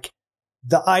about like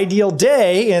the ideal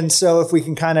day. And so if we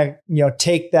can kind of,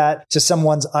 take that to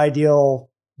someone's ideal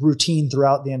routine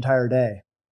throughout the entire day.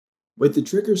 With the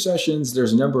trigger sessions,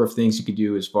 there's a number of things you could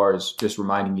do as far as just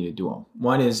reminding you to do them.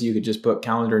 One is you could just put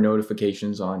calendar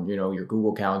notifications on, your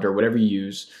Google Calendar, whatever you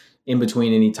use, in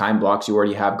between any time blocks you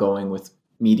already have going with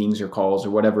meetings or calls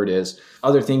or whatever it is.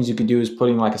 Other things you could do is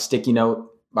putting like a sticky note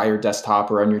by your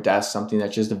desktop or on your desk, something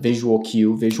that's just a visual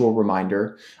cue, visual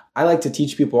reminder. I like to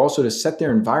teach people also to set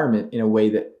their environment in a way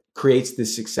that creates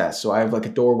this success. So I have like a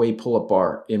doorway pull-up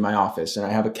bar in my office, and I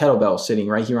have a kettlebell sitting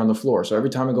right here on the floor. So every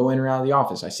time I go in or out of the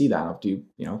office, I see that. I'll do,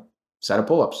 set of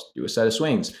pull-ups, do a set of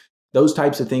swings. Those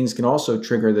types of things can also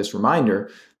trigger this reminder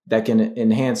that can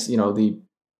enhance, the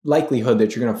likelihood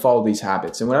that you're going to follow these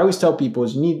habits. And what I always tell people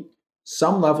is you need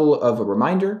some level of a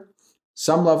reminder,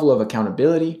 some level of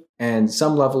accountability, and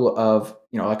some level of,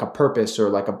 like a purpose or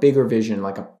like a bigger vision,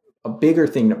 like a bigger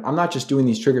thing. I'm not just doing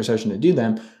these trigger sessions to do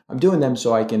them. I'm doing them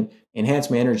so I can enhance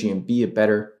my energy and be a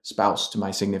better spouse to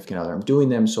my significant other. I'm doing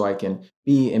them so I can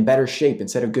be in better shape and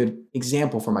set a good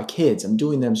example for my kids. I'm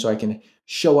doing them so I can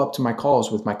show up to my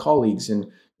calls with my colleagues and,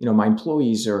 my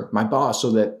employees or my boss,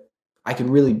 so that I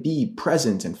can really be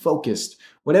present and focused.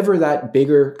 Whatever that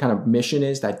bigger kind of mission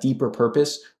is, that deeper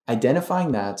purpose,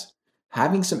 identifying that,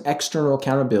 having some external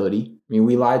accountability. I mean,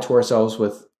 we lie to ourselves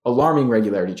with alarming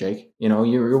regularity, Jake.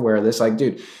 You're aware of this. Like,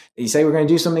 dude, you say we're going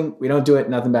to do something, we don't do it,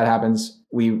 nothing bad happens.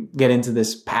 We get into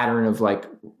this pattern of like,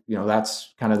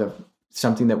 that's kind of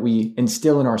something that we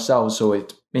instill in ourselves. So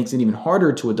it makes it even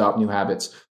harder to adopt new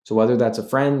habits. So whether that's a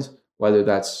friend, whether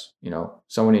that's,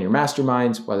 someone in your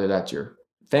masterminds, whether that's your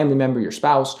family member, your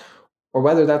spouse, or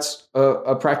whether that's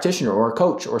a practitioner or a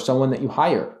coach or someone that you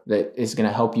hire that is going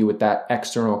to help you with that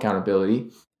external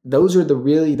accountability. Those are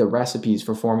really the recipes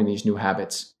for forming these new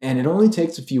habits. And it only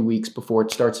takes a few weeks before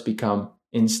it starts to become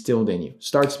instilled in you,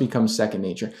 starts to become second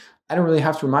nature. I don't really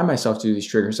have to remind myself to do these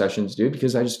trigger sessions, dude,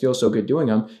 because I just feel so good doing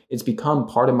them. It's become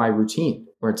part of my routine,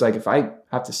 where it's like if I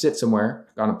have to sit somewhere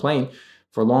on a plane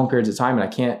for long periods of time and I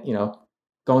can't,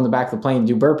 go in the back of the plane and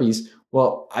do burpees,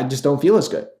 well, I just don't feel as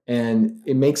good. And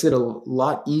it makes it a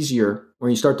lot easier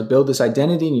when you start to build this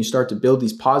identity and you start to build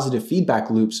these positive feedback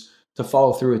loops to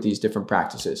follow through with these different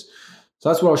practices. So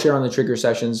that's what I'll share on the trigger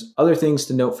sessions. Other things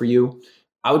to note for you,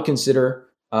 I would consider,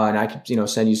 and I could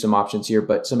send you some options here,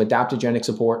 but some adaptogenic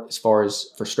support as far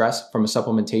as for stress from a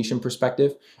supplementation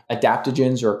perspective.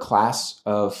 Adaptogens are a class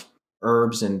of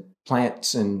herbs and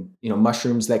plants and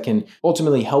mushrooms that can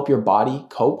ultimately help your body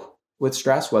cope with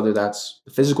stress, whether that's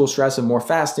the physical stress of more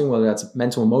fasting, whether that's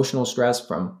mental, emotional stress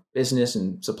from business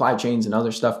and supply chains and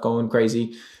other stuff going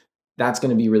crazy. That's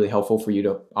going to be really helpful for you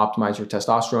to optimize your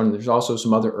testosterone. And there's also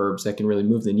some other herbs that can really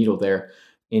move the needle there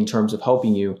in terms of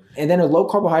helping you. And then a low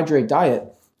carbohydrate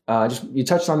diet, you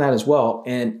touched on that as well.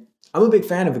 And I'm a big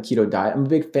fan of a keto diet. I'm a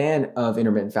big fan of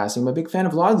intermittent fasting. I'm a big fan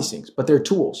of a lot of these things, but they're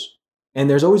tools. And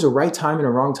there's always a right time and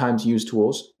a wrong time to use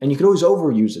tools. And you could always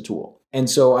overuse a tool. And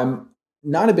so I'm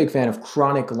not a big fan of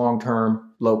chronic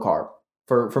long-term low carb.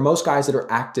 For most guys that are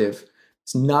active,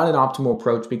 it's not an optimal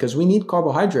approach because we need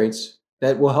carbohydrates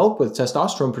that will help with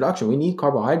testosterone production. We need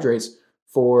carbohydrates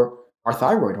for our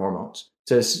thyroid hormones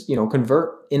to,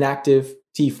 convert inactive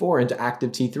T4 into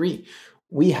active T3.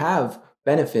 We have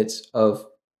benefits of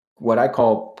what I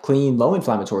call clean, low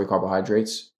inflammatory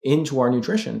carbohydrates into our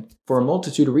nutrition for a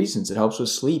multitude of reasons. It helps with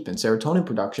sleep and serotonin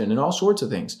production and all sorts of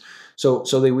things. So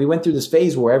we went through this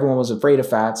phase where everyone was afraid of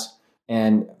fats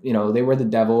and, they were the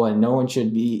devil and no one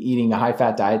should be eating a high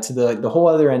fat diet, to the whole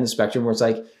other end of the spectrum where it's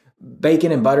like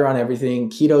bacon and butter on everything.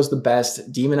 Keto's the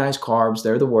best, demonize carbs,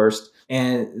 they're the worst.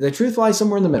 And the truth lies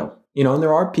somewhere in the middle, and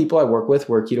there are people I work with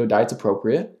where keto diet's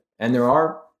appropriate. And there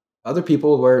are other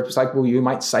people where it's like, well, you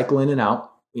might cycle in and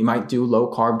out. You might do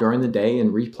low carb during the day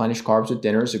and replenish carbs with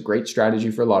dinner. It's a great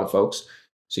strategy for a lot of folks.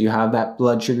 So you have that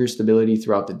blood sugar stability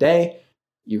throughout the day.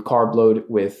 You carb load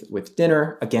with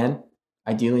dinner. Again,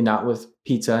 ideally not with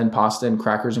pizza and pasta and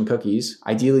crackers and cookies.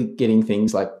 Ideally getting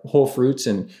things like whole fruits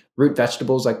and root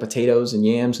vegetables like potatoes and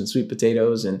yams and sweet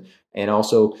potatoes and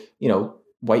also,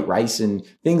 white rice and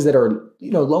things that are,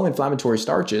 low inflammatory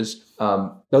starches.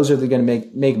 Those are going to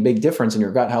make a big difference in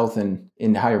your gut health and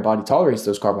in how your body tolerates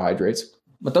those carbohydrates.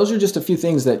 But those are just a few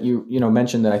things that you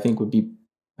mentioned that I think would be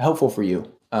helpful for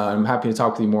you. I'm happy to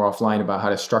talk with you more offline about how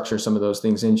to structure some of those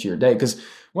things into your day. Because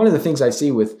one of the things I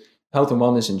see with health and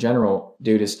wellness in general,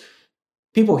 dude, is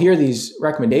people hear these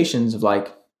recommendations of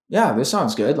like, yeah, this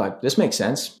sounds good. Like, this makes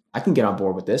sense. I can get on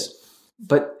board with this.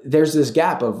 But there's this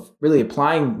gap of really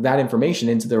applying that information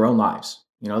into their own lives.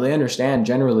 They understand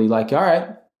generally like, all right,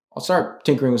 I'll start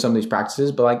tinkering with some of these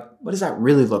practices, but like, what does that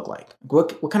really look like?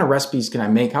 What kind of recipes can I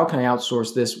make? How can I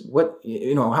outsource this?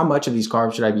 How much of these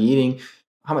carbs should I be eating?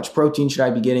 How much protein should I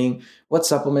be getting? What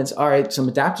supplements? All right, some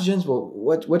adaptogens. Well,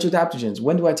 what's adaptogens?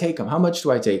 When do I take them? How much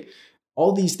do I take?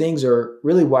 All these things are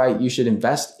really why you should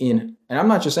invest in, and I'm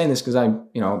not just saying this because I'm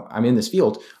in this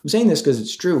field. I'm saying this because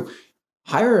it's true.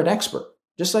 Hire an expert,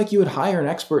 just like you would hire an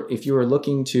expert if you were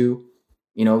looking to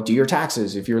do your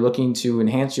taxes, if you're looking to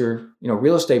enhance your,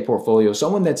 real estate portfolio,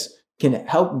 someone can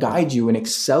help guide you and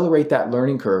accelerate that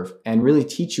learning curve and really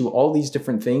teach you all these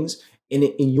different things in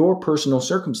your personal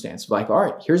circumstance. Like, all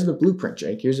right, here's the blueprint,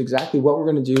 Jake. Here's exactly what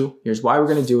we're going to do. Here's why we're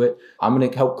going to do it. I'm going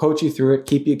to help coach you through it,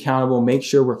 keep you accountable, make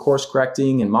sure we're course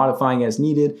correcting and modifying as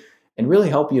needed, and really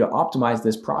help you to optimize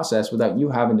this process without you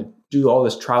having to do all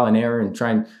this trial and error and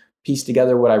try and piece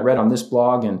together what I read on this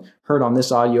blog and heard on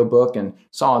this audiobook and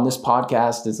saw on this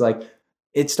podcast. It's like,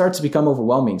 it starts to become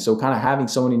overwhelming. So kind of having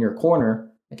someone in your corner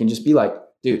that can just be like,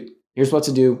 dude, here's what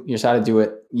to do. Here's how to do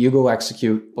it. You go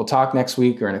execute. We'll talk next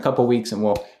week or in a couple of weeks and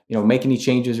we'll, make any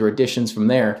changes or additions from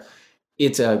there.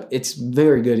 It's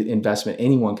very good investment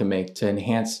anyone can make to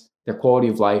enhance their quality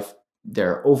of life,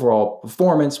 their overall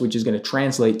performance, which is going to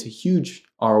translate to huge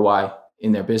ROI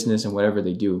in their business and whatever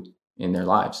they do in their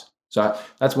lives. So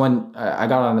that's when I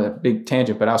got on a big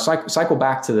tangent, but I'll cycle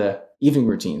back to the evening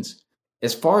routines.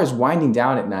 As far as winding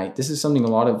down at night, this is something a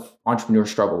lot of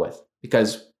entrepreneurs struggle with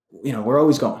because, we're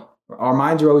always going. Our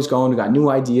minds are always going. We've got new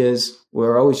ideas.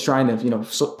 We're always trying to,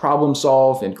 problem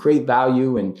solve and create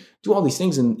value and do all these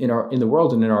things in the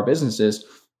world and in our businesses.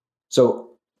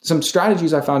 So some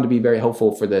strategies I found to be very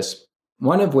helpful for this.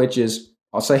 One of which is,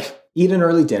 I'll say, eat an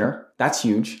early dinner. That's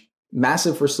huge,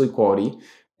 massive for sleep quality.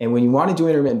 And when you want to do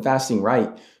intermittent fasting right,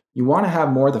 you want to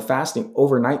have more of the fasting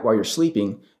overnight while you're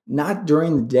sleeping, not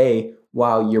during the day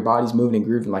while your body's moving and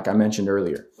grooving, like I mentioned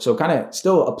earlier. So kind of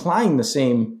still applying the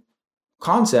same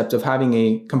concept of having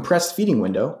a compressed feeding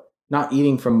window, not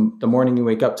eating from the morning you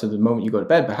wake up to the moment you go to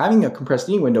bed, but having a compressed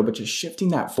eating window, but just shifting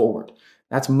that forward.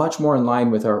 That's much more in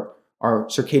line with our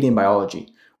circadian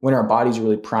biology when our body's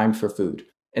really primed for food.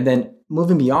 And then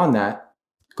moving beyond that,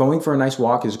 going for a nice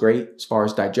walk is great as far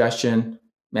as digestion,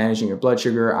 managing your blood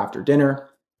sugar after dinner,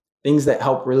 things that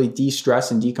help really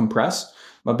de-stress and decompress.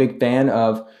 I'm a big fan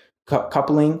of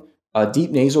coupling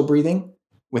deep nasal breathing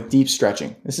with deep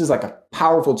stretching. This is like a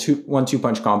powerful 1-2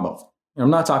 punch combo. And I'm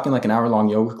not talking like an hour-long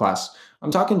yoga class.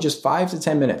 I'm talking just 5 to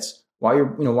 10 minutes while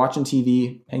you're watching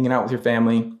TV, hanging out with your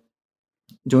family,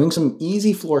 doing some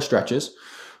easy floor stretches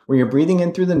where you're breathing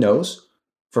in through the nose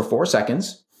for 4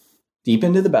 seconds, deep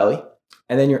into the belly,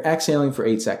 and then you're exhaling for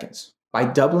 8 seconds. By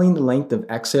doubling the length of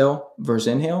exhale versus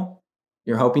inhale,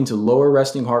 you're helping to lower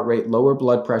resting heart rate, lower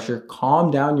blood pressure,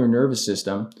 calm down your nervous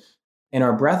system. And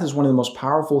our breath is one of the most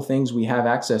powerful things we have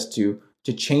access to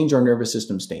change our nervous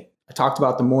system state. I talked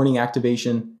about the morning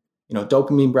activation,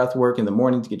 dopamine breath work in the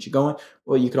morning to get you going.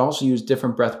 Well, you could also use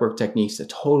different breath work techniques to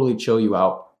totally chill you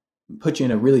out, put you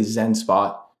in a really zen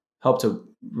spot, help to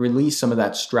release some of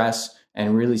that stress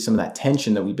and really some of that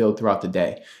tension that we build throughout the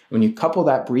day. When you couple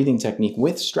that breathing technique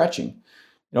with stretching,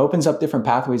 it opens up different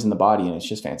pathways in the body, and it's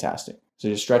just fantastic. So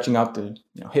just stretching out the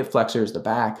hip flexors, the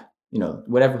back,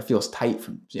 whatever feels tight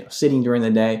from sitting during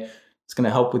the day. It's going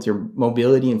to help with your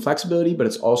mobility and flexibility, but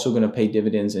it's also going to pay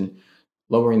dividends in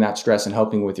lowering that stress and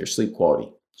helping with your sleep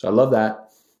quality. So I love that.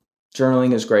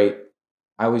 Journaling is great.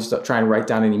 I always try and write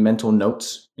down any mental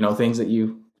notes, things that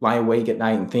you lie awake at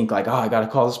night and think like, oh, I got to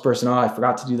call this person. Oh, I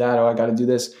forgot to do that. Oh, I got to do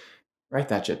this. Write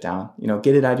that shit down.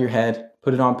 Get it out of your head,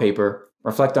 put it on paper,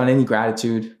 reflect on any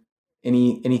gratitude,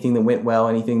 anything that went well,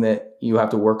 anything that you have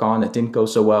to work on that didn't go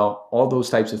so well. All those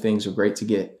types of things are great to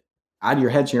get out of your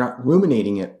head so you're not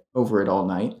ruminating it over it all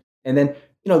night. And then,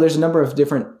 there's a number of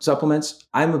different supplements.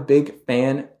 I'm a big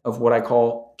fan of what I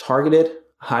call targeted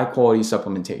high quality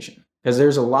supplementation, because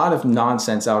there's a lot of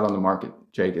nonsense out on the market,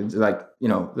 Jake. It's like,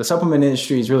 the supplement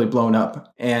industry is really blown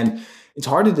up, and it's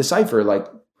hard to decipher like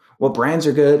what brands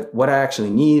are good, what I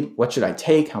actually need, what should I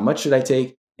take, how much should I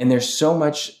take? And there's so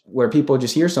much where people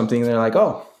just hear something and they're like,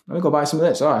 oh, let me go buy some of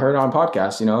this. Oh, I heard it on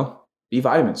podcasts, B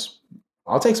vitamins.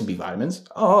 I'll take some B vitamins.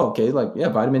 Oh, okay. Like, yeah,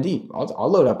 vitamin D. I'll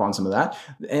load up on some of that.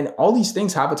 And all these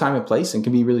things have a time and place and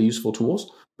can be really useful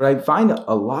tools. But I find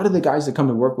a lot of the guys that come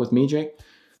to work with me, Jake,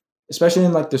 especially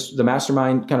in like the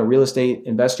mastermind kind of real estate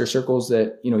investor circles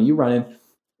that, you run in,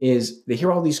 is they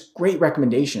hear all these great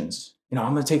recommendations.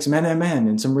 I'm going to take some NMN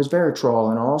and some resveratrol,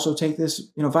 and I'll also take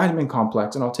this, vitamin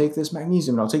complex, and I'll take this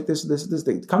magnesium, and I'll take this.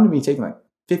 They come to me taking like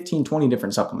 15, 20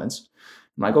 different supplements.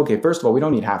 I'm like, okay, first of all, we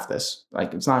don't need half this.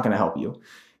 Like, it's not going to help you.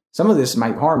 Some of this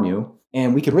might harm you,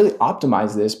 and we could really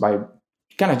optimize this by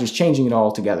kind of just changing it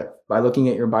all together, by looking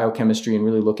at your biochemistry and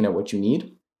really looking at what you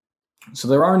need. So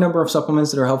there are a number of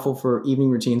supplements that are helpful for evening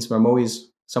routines, but I'm always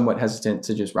somewhat hesitant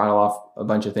to just rattle off a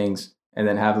bunch of things and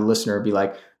then have the listener be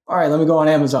like, all right, let me go on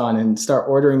Amazon and start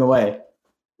ordering away.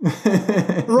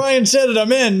 Ryan said it,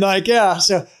 I'm in. Like, yeah.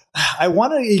 So I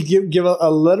want to give a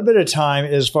little bit of time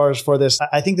as far as for this.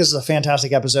 I think this is a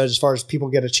fantastic episode as far as people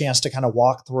get a chance to kind of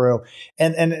walk through.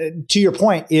 And to your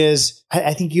point is,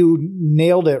 I think you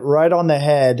nailed it right on the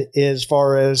head as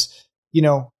far as,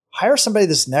 hire somebody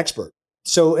that's an expert.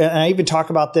 So, and I even talk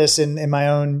about this in my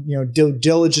own, due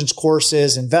diligence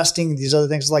courses, investing, these other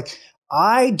things. Like,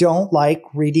 I don't like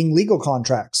reading legal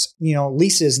contracts,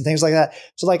 leases and things like that.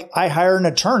 So like I hire an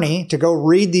attorney to go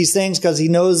read these things because he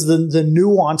knows the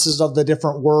nuances of the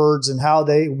different words and how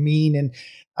they mean. And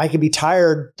I could be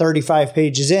tired 35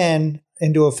 pages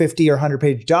into a 50 or 100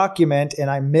 page document, and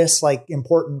I miss like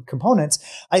important components.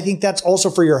 I think that's also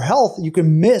for your health. You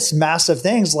can miss massive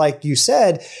things, like you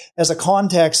said, as a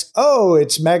context. Oh,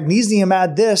 it's magnesium,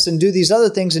 add this and do these other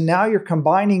things. And now you're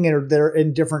combining it, or they're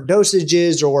in different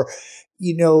dosages, or,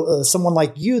 someone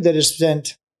like you that has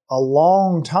spent a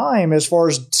long time as far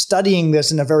as studying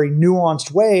this in a very nuanced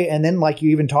way. And then like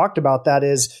you even talked about that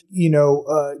is,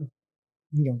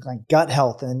 like gut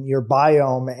health and your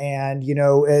biome and,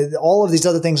 all of these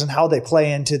other things and how they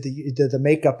play into the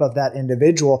makeup of that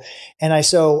individual. And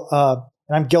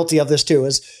and I'm guilty of this too,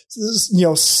 is,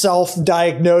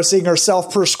 self-diagnosing or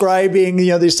self-prescribing,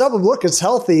 these supplements. Look, it's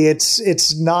healthy.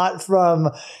 It's not from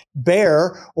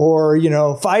Bayer or,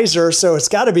 Pfizer. So it's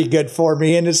got to be good for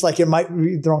me. And it's like, it might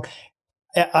be wrong.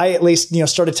 I at least,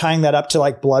 started tying that up to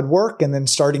like blood work and then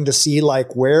starting to see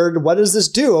like what does this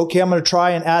do? Okay, I'm going to try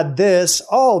and add this.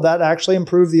 Oh, that actually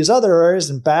improved these other areas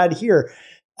and bad here.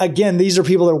 Again, these are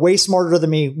people that are way smarter than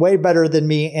me, way better than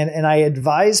me. And I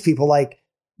advise people like,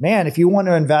 man, if you want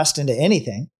to invest into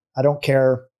anything, I don't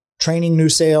care, training new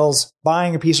sales,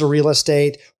 buying a piece of real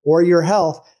estate, or your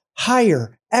health,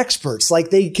 hire experts.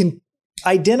 Like they can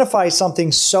identify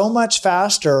something so much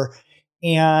faster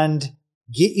and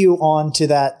get you onto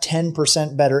that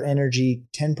 10% better energy,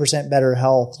 10% better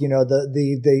health,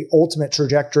 the ultimate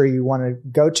trajectory you want to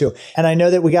go to. And I know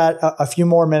that we got a few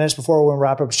more minutes before we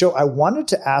wrap up the show. I wanted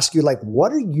to ask you, like,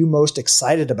 what are you most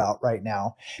excited about right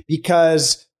now?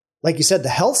 Because like you said, the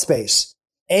health space,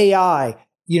 AI,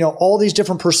 all these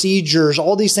different procedures,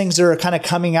 all these things that are kind of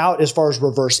coming out as far as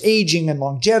reverse aging and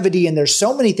longevity. And there's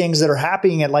so many things that are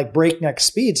happening at like breakneck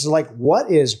speeds. So like,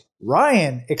 what is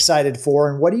Ryan excited for?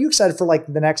 And what are you excited for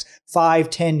like the next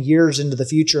 5-10 years into the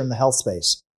future in the health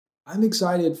space? I'm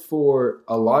excited for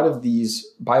a lot of these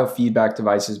biofeedback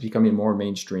devices becoming more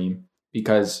mainstream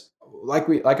because like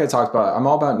I talked about, I'm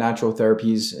all about natural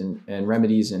therapies and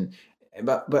remedies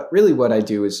but really what I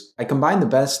do is I combine the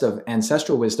best of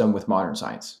ancestral wisdom with modern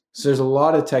science. So there's a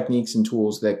lot of techniques and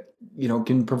tools that,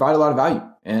 can provide a lot of value.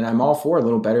 And I'm all for a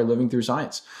little better living through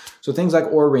science. So things like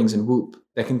Oura rings and Whoop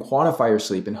that can quantify your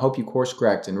sleep and help you course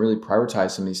correct and really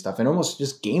prioritize some of these stuff and almost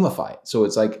just gamify it. So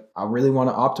it's like, I really want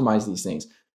to optimize these things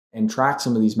and track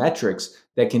some of these metrics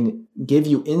that can give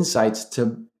you insights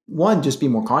to one, just be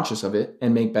more conscious of it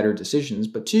and make better decisions,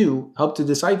 but two, help to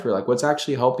decipher like what's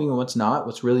actually helping and what's not,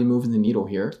 what's really moving the needle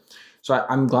here. So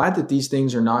I'm glad that these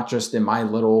things are not just in my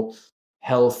little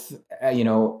health,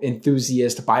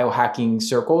 enthusiast biohacking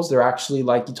circles. They're actually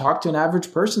like, you talk to an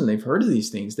average person, they've heard of these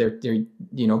things. They're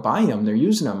buying them, they're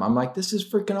using them. I'm like, this is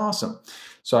freaking awesome.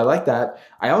 So I like that.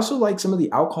 I also like some of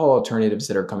the alcohol alternatives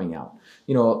that are coming out.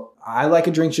 I like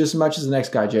a drink just as much as the next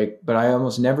guy, Jake, but I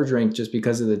almost never drink just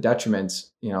because of the detriments,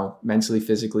 mentally,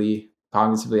 physically,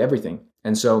 cognitively, everything.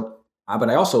 And so, but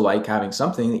I also like having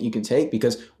something that you can take,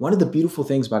 because one of the beautiful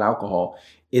things about alcohol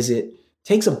is it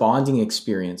takes a bonding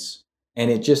experience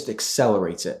and it just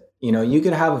accelerates it. You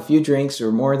could have a few drinks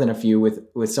or more than a few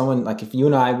with someone, like if you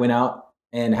and I went out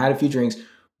and had a few drinks,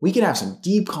 we could have some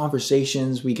deep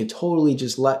conversations. We could totally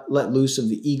just let loose of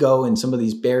the ego and some of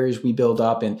these barriers we build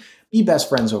up and be best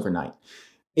friends overnight.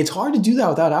 It's hard to do that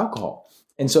without alcohol.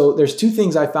 And so there's two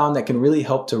things I found that can really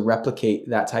help to replicate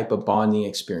that type of bonding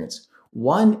experience.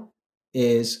 One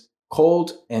is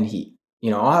cold and heat.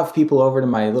 I'll have people over to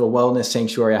my little wellness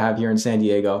sanctuary I have here in San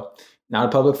Diego. Not a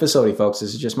public facility, folks.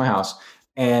 This is just my house.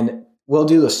 And we'll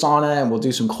do the sauna and we'll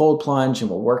do some cold plunge and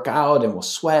we'll work out and we'll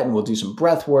sweat and we'll do some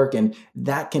breath work. And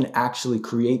that can actually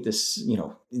create this,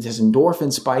 this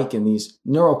endorphin spike and these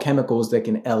neurochemicals that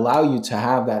can allow you to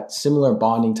have that similar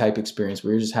bonding type experience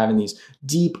where you're just having these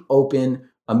deep, open,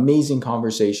 amazing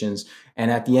conversations. And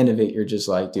at the end of it, you're just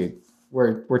like, dude,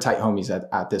 we're tight homies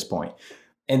at this point.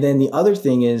 And then the other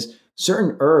thing is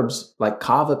certain herbs like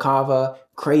kava,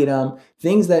 kratom,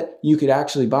 things that you could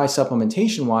actually buy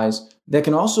supplementation wise that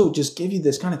can also just give you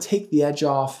this kind of take the edge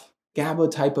off GABA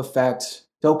type effect,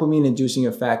 dopamine inducing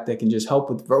effect that can just help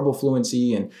with verbal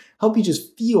fluency and help you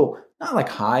just feel not like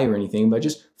high or anything, but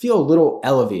just feel a little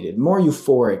elevated, more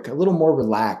euphoric, a little more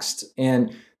relaxed.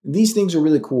 And these things are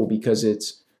really cool because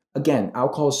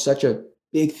alcohol is such a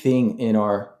big thing in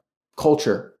our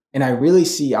culture. And I really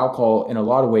see alcohol in a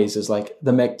lot of ways as like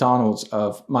the McDonald's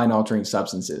of mind altering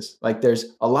substances. Like there's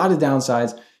a lot of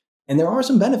downsides and there are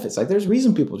some benefits. Like there's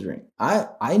reason people drink.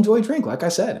 I enjoy drink, like I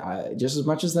said, just as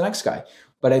much as the next guy.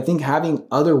 But I think having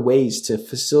other ways to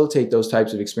facilitate those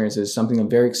types of experiences is something I'm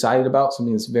very excited about,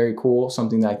 something that's very cool,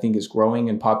 something that I think is growing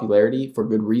in popularity for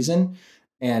good reason.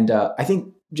 And I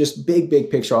think just big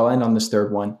picture, I'll end on this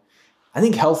third one. I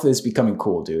think health is becoming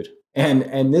cool, dude.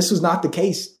 And this was not the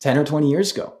case 10 or 20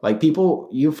 years ago. Like people,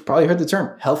 you've probably heard the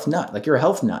term health nut, like you're a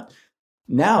health nut.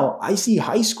 Now I see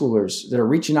high schoolers that are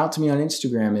reaching out to me on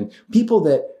Instagram and people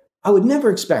that I would never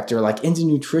expect are like into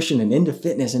nutrition and into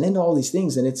fitness and into all these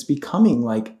things. And it's becoming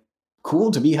like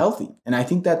cool to be healthy. And I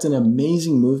think that's an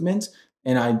amazing movement.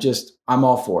 And I'm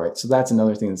all for it. So that's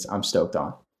another thing that I'm stoked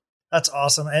on. That's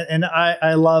awesome. And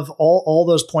I love all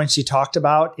those points you talked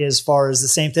about as far as the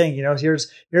same thing.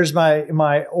 Here's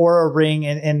my Aura ring.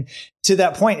 And to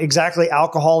that point, exactly,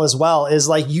 alcohol as well is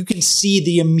like you can see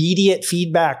the immediate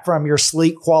feedback from your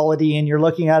sleep quality and you're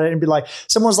looking at it and be like,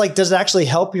 someone's like, does it actually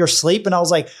help your sleep? And I was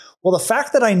like, well, the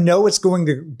fact that I know it's going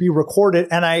to be recorded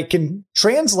and I can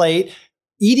translate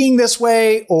eating this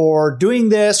way or doing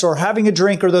this or having a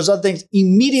drink or those other things,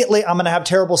 immediately I'm going to have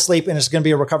terrible sleep and it's going to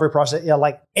be a recovery process. Yeah,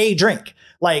 like a drink.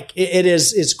 Like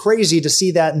it's crazy to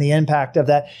see that and the impact of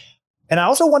that. And I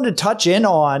also wanted to touch in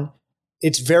on,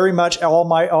 it's very much all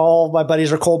my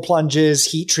buddies are cold plunges,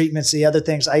 heat treatments, the other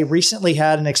things. I recently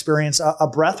had an experience, a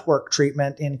breath work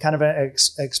treatment in kind of an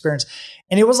experience.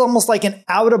 And it was almost like an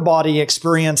out of body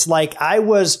experience. Like I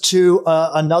was to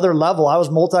another level. I was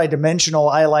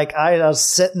multidimensional. I was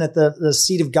sitting at the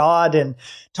seat of God and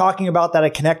talking about that. I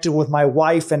connected with my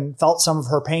wife and felt some of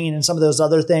her pain and some of those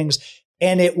other things.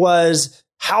 And it was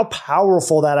how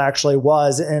powerful that actually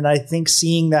was. And I think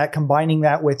seeing that, combining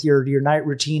that with your night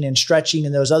routine and stretching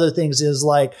and those other things is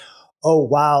like, oh,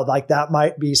 wow, like that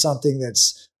might be something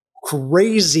that's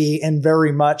crazy and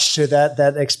very much to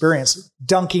that experience.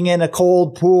 Dunking in a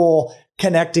cold pool,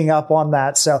 connecting up on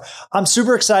that. So I'm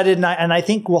super excited. And I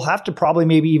think we'll have to probably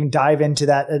maybe even dive into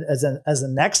that as a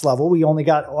next level. We only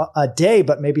got a day,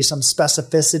 but maybe some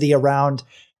specificity around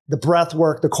the breath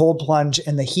work, the cold plunge,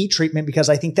 and the heat treatment, because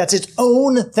I think that's its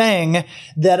own thing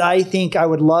that I think I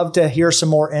would love to hear some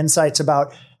more insights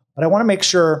about. But I want to make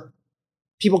sure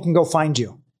people can go find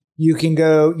you. You can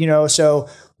go, so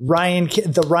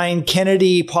the Ryan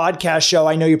Kennedy podcast show,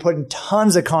 I know you're putting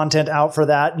tons of content out for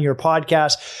that in your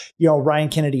podcast, Ryan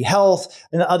Kennedy Health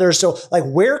and others. So like,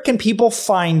 where can people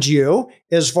find you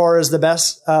as far as the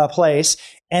best place?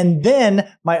 And then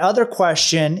my other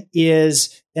question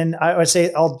is, and I would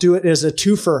say I'll do it as a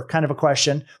twofer kind of a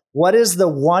question. What is the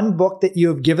one book that you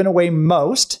have given away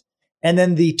most? And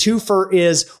then the twofer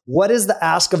is, what is the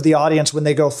ask of the audience when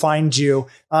they go find you?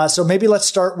 So maybe let's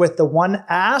start with the one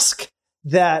ask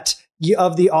that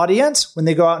of the audience when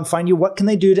they go out and find you. What can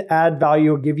they do to add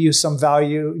value or give you some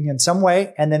value in some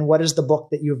way? And then what is the book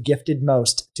that you've gifted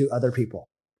most to other people?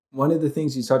 One of the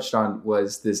things you touched on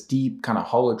was this deep kind of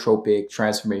holotropic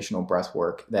transformational breath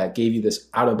work that gave you this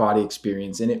out-of-body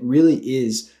experience. And it really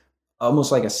is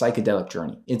almost like a psychedelic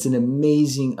journey. It's an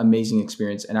amazing, amazing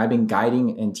experience. And I've been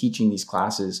guiding and teaching these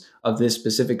classes of this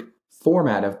specific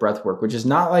format of breath work, which is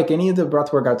not like any of the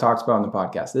breath work I talked about on the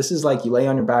podcast. This is like you lay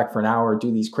on your back for an hour,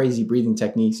 do these crazy breathing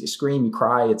techniques, you scream, you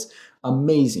cry. It's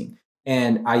amazing.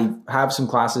 And I have some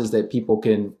classes that people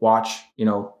can watch,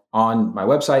 on my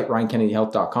website,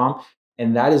 ryankennedyhealth.com.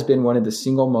 And that has been one of the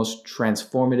single most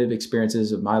transformative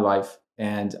experiences of my life.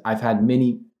 And I've had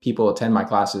many people attend my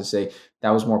classes say that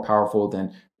was more powerful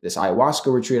than this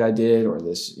ayahuasca retreat I did or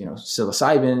this,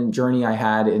 psilocybin journey I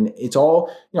had. And it's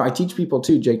all, I teach people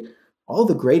too, Jake, all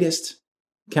the greatest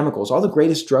chemicals, all the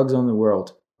greatest drugs in the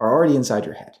world are already inside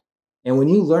your head. And when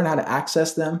you learn how to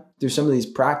access them through some of these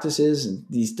practices and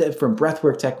these different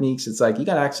breathwork techniques, it's like you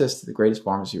got access to the greatest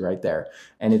pharmacy right there.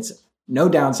 And it's no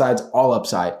downsides, all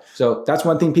upside. So that's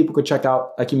one thing people could check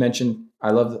out. Like you mentioned,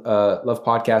 I love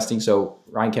podcasting. So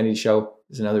Ryan Kennedy Show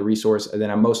is another resource. And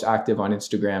then I'm most active on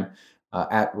Instagram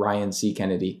at Ryan C.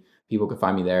 Kennedy. People can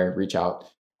find me there, reach out.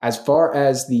 As far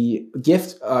as the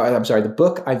the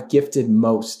book I've gifted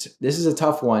most, this is a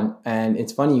tough one. And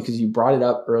it's funny because you brought it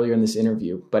up earlier in this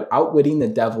interview, but Outwitting the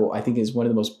Devil, I think is one of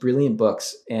the most brilliant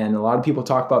books. And a lot of people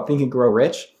talk about Think and Grow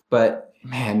Rich, but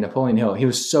man, Napoleon Hill, he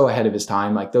was so ahead of his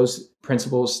time. Like those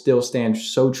principles still stand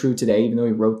so true today, even though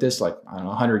he wrote this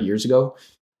 100 years ago,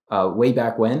 way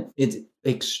back when. It's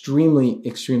extremely,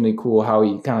 extremely cool how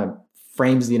he kind of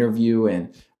frames the interview.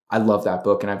 And I love that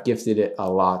book and I've gifted it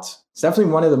a lot. It's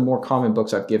definitely one of the more common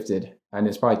books I've gifted, and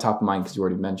it's probably top of mind because you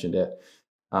already mentioned it.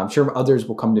 I'm sure others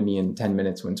will come to me in 10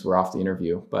 minutes once we're off the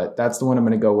interview, but that's the one I'm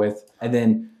going to go with. And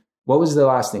then what was the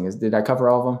last thing? Did I cover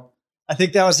all of them? I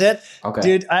think that was it. Okay.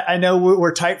 Dude, I know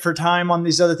we're tight for time on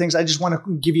these other things. I just want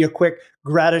to give you a quick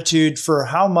gratitude for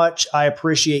how much I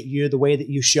appreciate you, the way that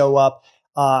you show up.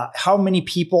 How many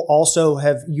people also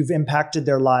you've impacted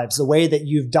their lives, the way that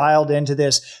you've dialed into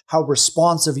this, how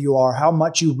responsive you are, how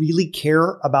much you really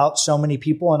care about so many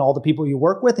people and all the people you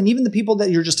work with, and even the people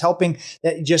that you're just helping,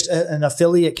 that just an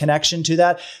affiliate connection to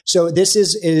that. So this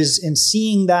is in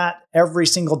seeing that every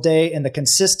single day and the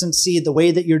consistency, the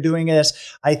way that you're doing this,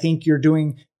 I think you're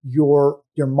doing your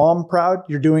mom proud.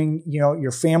 You're doing,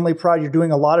 your family proud. You're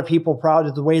doing a lot of people proud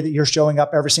of the way that you're showing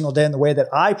up every single day and the way that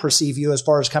I perceive you as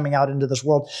far as coming out into this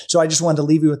world. So I just wanted to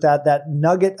leave you with that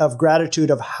nugget of gratitude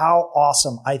of how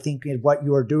awesome I think what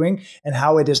you are doing and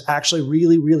how it is actually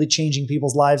really, really changing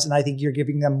people's lives. And I think you're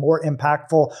giving them more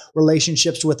impactful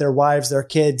relationships with their wives, their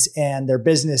kids, and their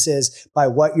businesses by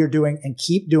what you're doing, and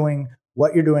keep doing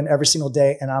what you're doing every single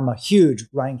day. And I'm a huge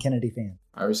Ryan Kennedy fan.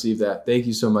 I received that. Thank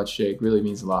you so much, Jake. Really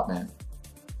means a lot, man.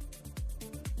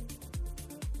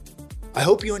 I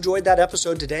hope you enjoyed that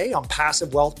episode today on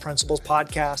Passive Wealth Principles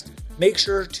Podcast. Make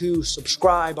sure to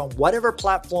subscribe on whatever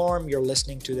platform you're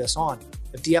listening to this on.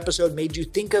 If the episode made you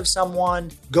think of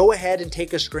someone, go ahead and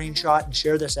take a screenshot and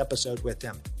share this episode with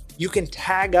them. You can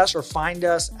tag us or find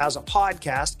us as a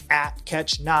podcast at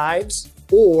Catch Knives,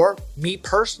 or me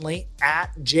personally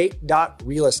at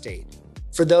jake.realestate.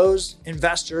 For those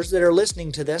investors that are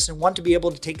listening to this and want to be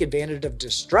able to take advantage of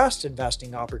distressed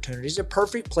investing opportunities, a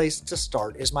perfect place to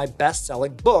start is my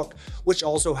best-selling book, which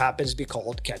also happens to be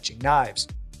called Catching Knives.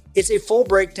 It's a full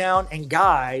breakdown and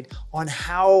guide on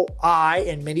how I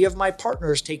and many of my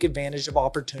partners take advantage of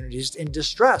opportunities in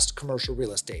distressed commercial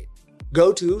real estate.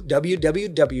 Go to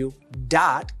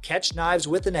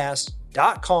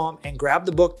www.catchkniveswithans.com and grab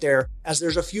the book there, as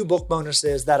there's a few book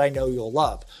bonuses that I know you'll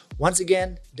love. Once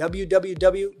again,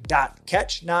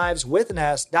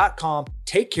 www.catchkniveswithans.com.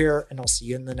 Take care, and I'll see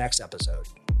you in the next episode.